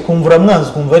nyinshi ukumva uramwanza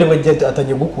ukumva ari we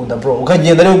atangiye gukunda bro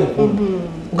ukagenda ari we gukunda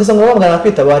ugasanga bamugana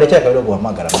kwitabara cyangwa akaba ari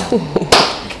guhamagara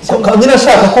nyine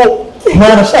ashaka ko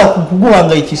mwana ashaka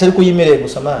kuguhangayikisha ariko yimereye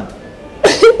gusa man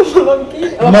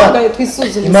abakobwa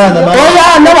twisuzume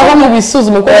oya n'abahungu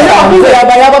bisuzume ko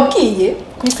yababwiye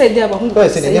kuri side y'abahungu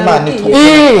twese ni imana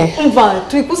umva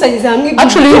twikusanyiriza hamwe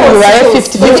actually bibaye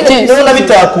 50-50 none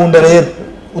bitakunda rero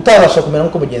utabasha kumera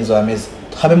nko mugenzi wawe ameze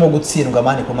habemo gutsindwa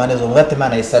amani ku mpande zombi ati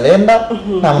imana yisalenda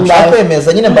nta muntu ushaka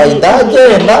kwemeza nyine mbaye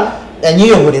ndagenda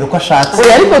yanyiyoborera uko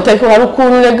ashatse ariko Taikun hari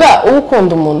ukuntu rega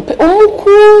ukunda umuntu pe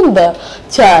umukunda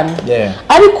cyane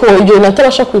ariko ibyo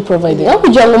natabasha kubiproviding aho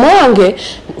kugira ngo umwange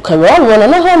ukaba wabibona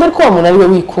n'ahandi ariko wa muntu ari we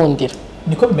wikundira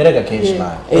niko bimeraga kenshi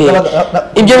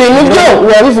ibyo bintu byo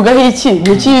wabivugaho iki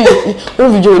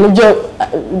urumva ibyo bintu byo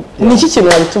ni iki kintu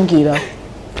wabitubwira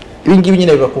ibi ngibi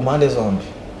nyine biba ku mpande zombi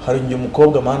hari igihe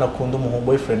umukobwa mana akunda umuhungu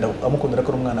boyfriend amukundira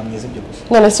ko ari umwana mwiza ibyo gusa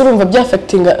none se urumva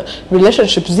byafectinga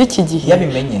relationship z'iki gihe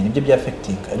yabimenye nibyo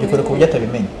byafectinga abikora ku buryo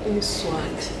atabimenye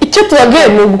icyo tubabwiye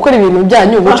ni ugukora ibintu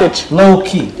byanyu bucece low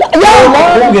key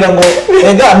kumbwira ngo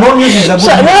ega ntunyujiza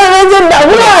gutya nanjye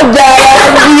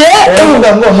ndaburabyaragiye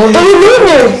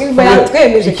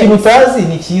ikintu utazi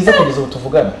ni cyiza kugeza ubu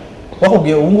tuvugana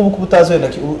bakubwiye ubu ngubu ko utazi wenda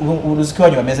uruzi ko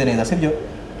iwanyu bameze neza sibyo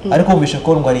ariko wumvishe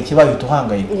ko ngo hari ikibaye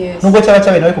utuhangayika nubwo cyaba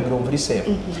cyabaye nawe kubwira umva uri safe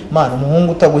man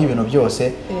umuhungu utaguha ibintu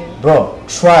byose bro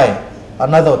try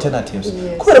another alternatives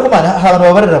kubera ko man abantu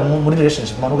babarira muri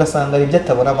relationship man ugasanga ari ibyo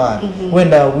atabona man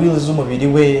wenda wills umubiri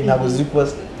we ntabwo ziri kuba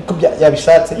ko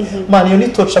yabishatse man iyo ni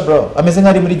torture bro ameze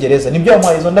nk'ari muri gereza nibyo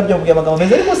yamuhaye izo ndabyo mubwiye amagambo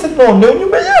ameze ariko se none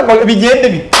unyuma yama bigende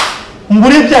bite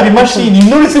mbure bya bimashini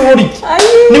nuri se muri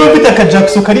niba mfite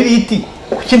akajakso kari riti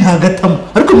kuki ntagatamo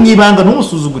ariko mwibanga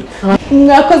n'umusuzugure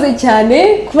mwakoze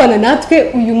cyane kubana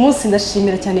natwe uyu munsi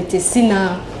ndashimira cyane Tessy na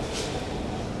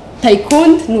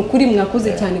Taikun ni ukuri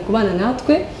mwakoze cyane kubana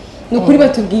natwe ni ukuri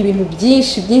batubwiye ibintu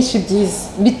byinshi byiza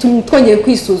bitumye twongeye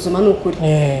kwisuzuma ni ukuri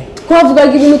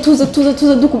twavugaga ibintu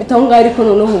tuza dukubita aho ngaho ariko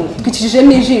noneho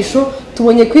twicishijemo ijisho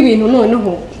tubonye ko ibintu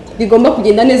noneho bigomba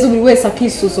kugenda neza buri wese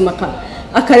akisuzuma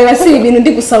akareba si ibintu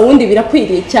ndi gusa wundi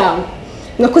birakwiriye cyangwa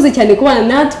mwakoze cyane kubana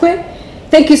natwe.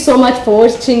 Thank you so much for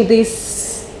watching this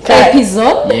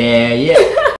episode. Yeah.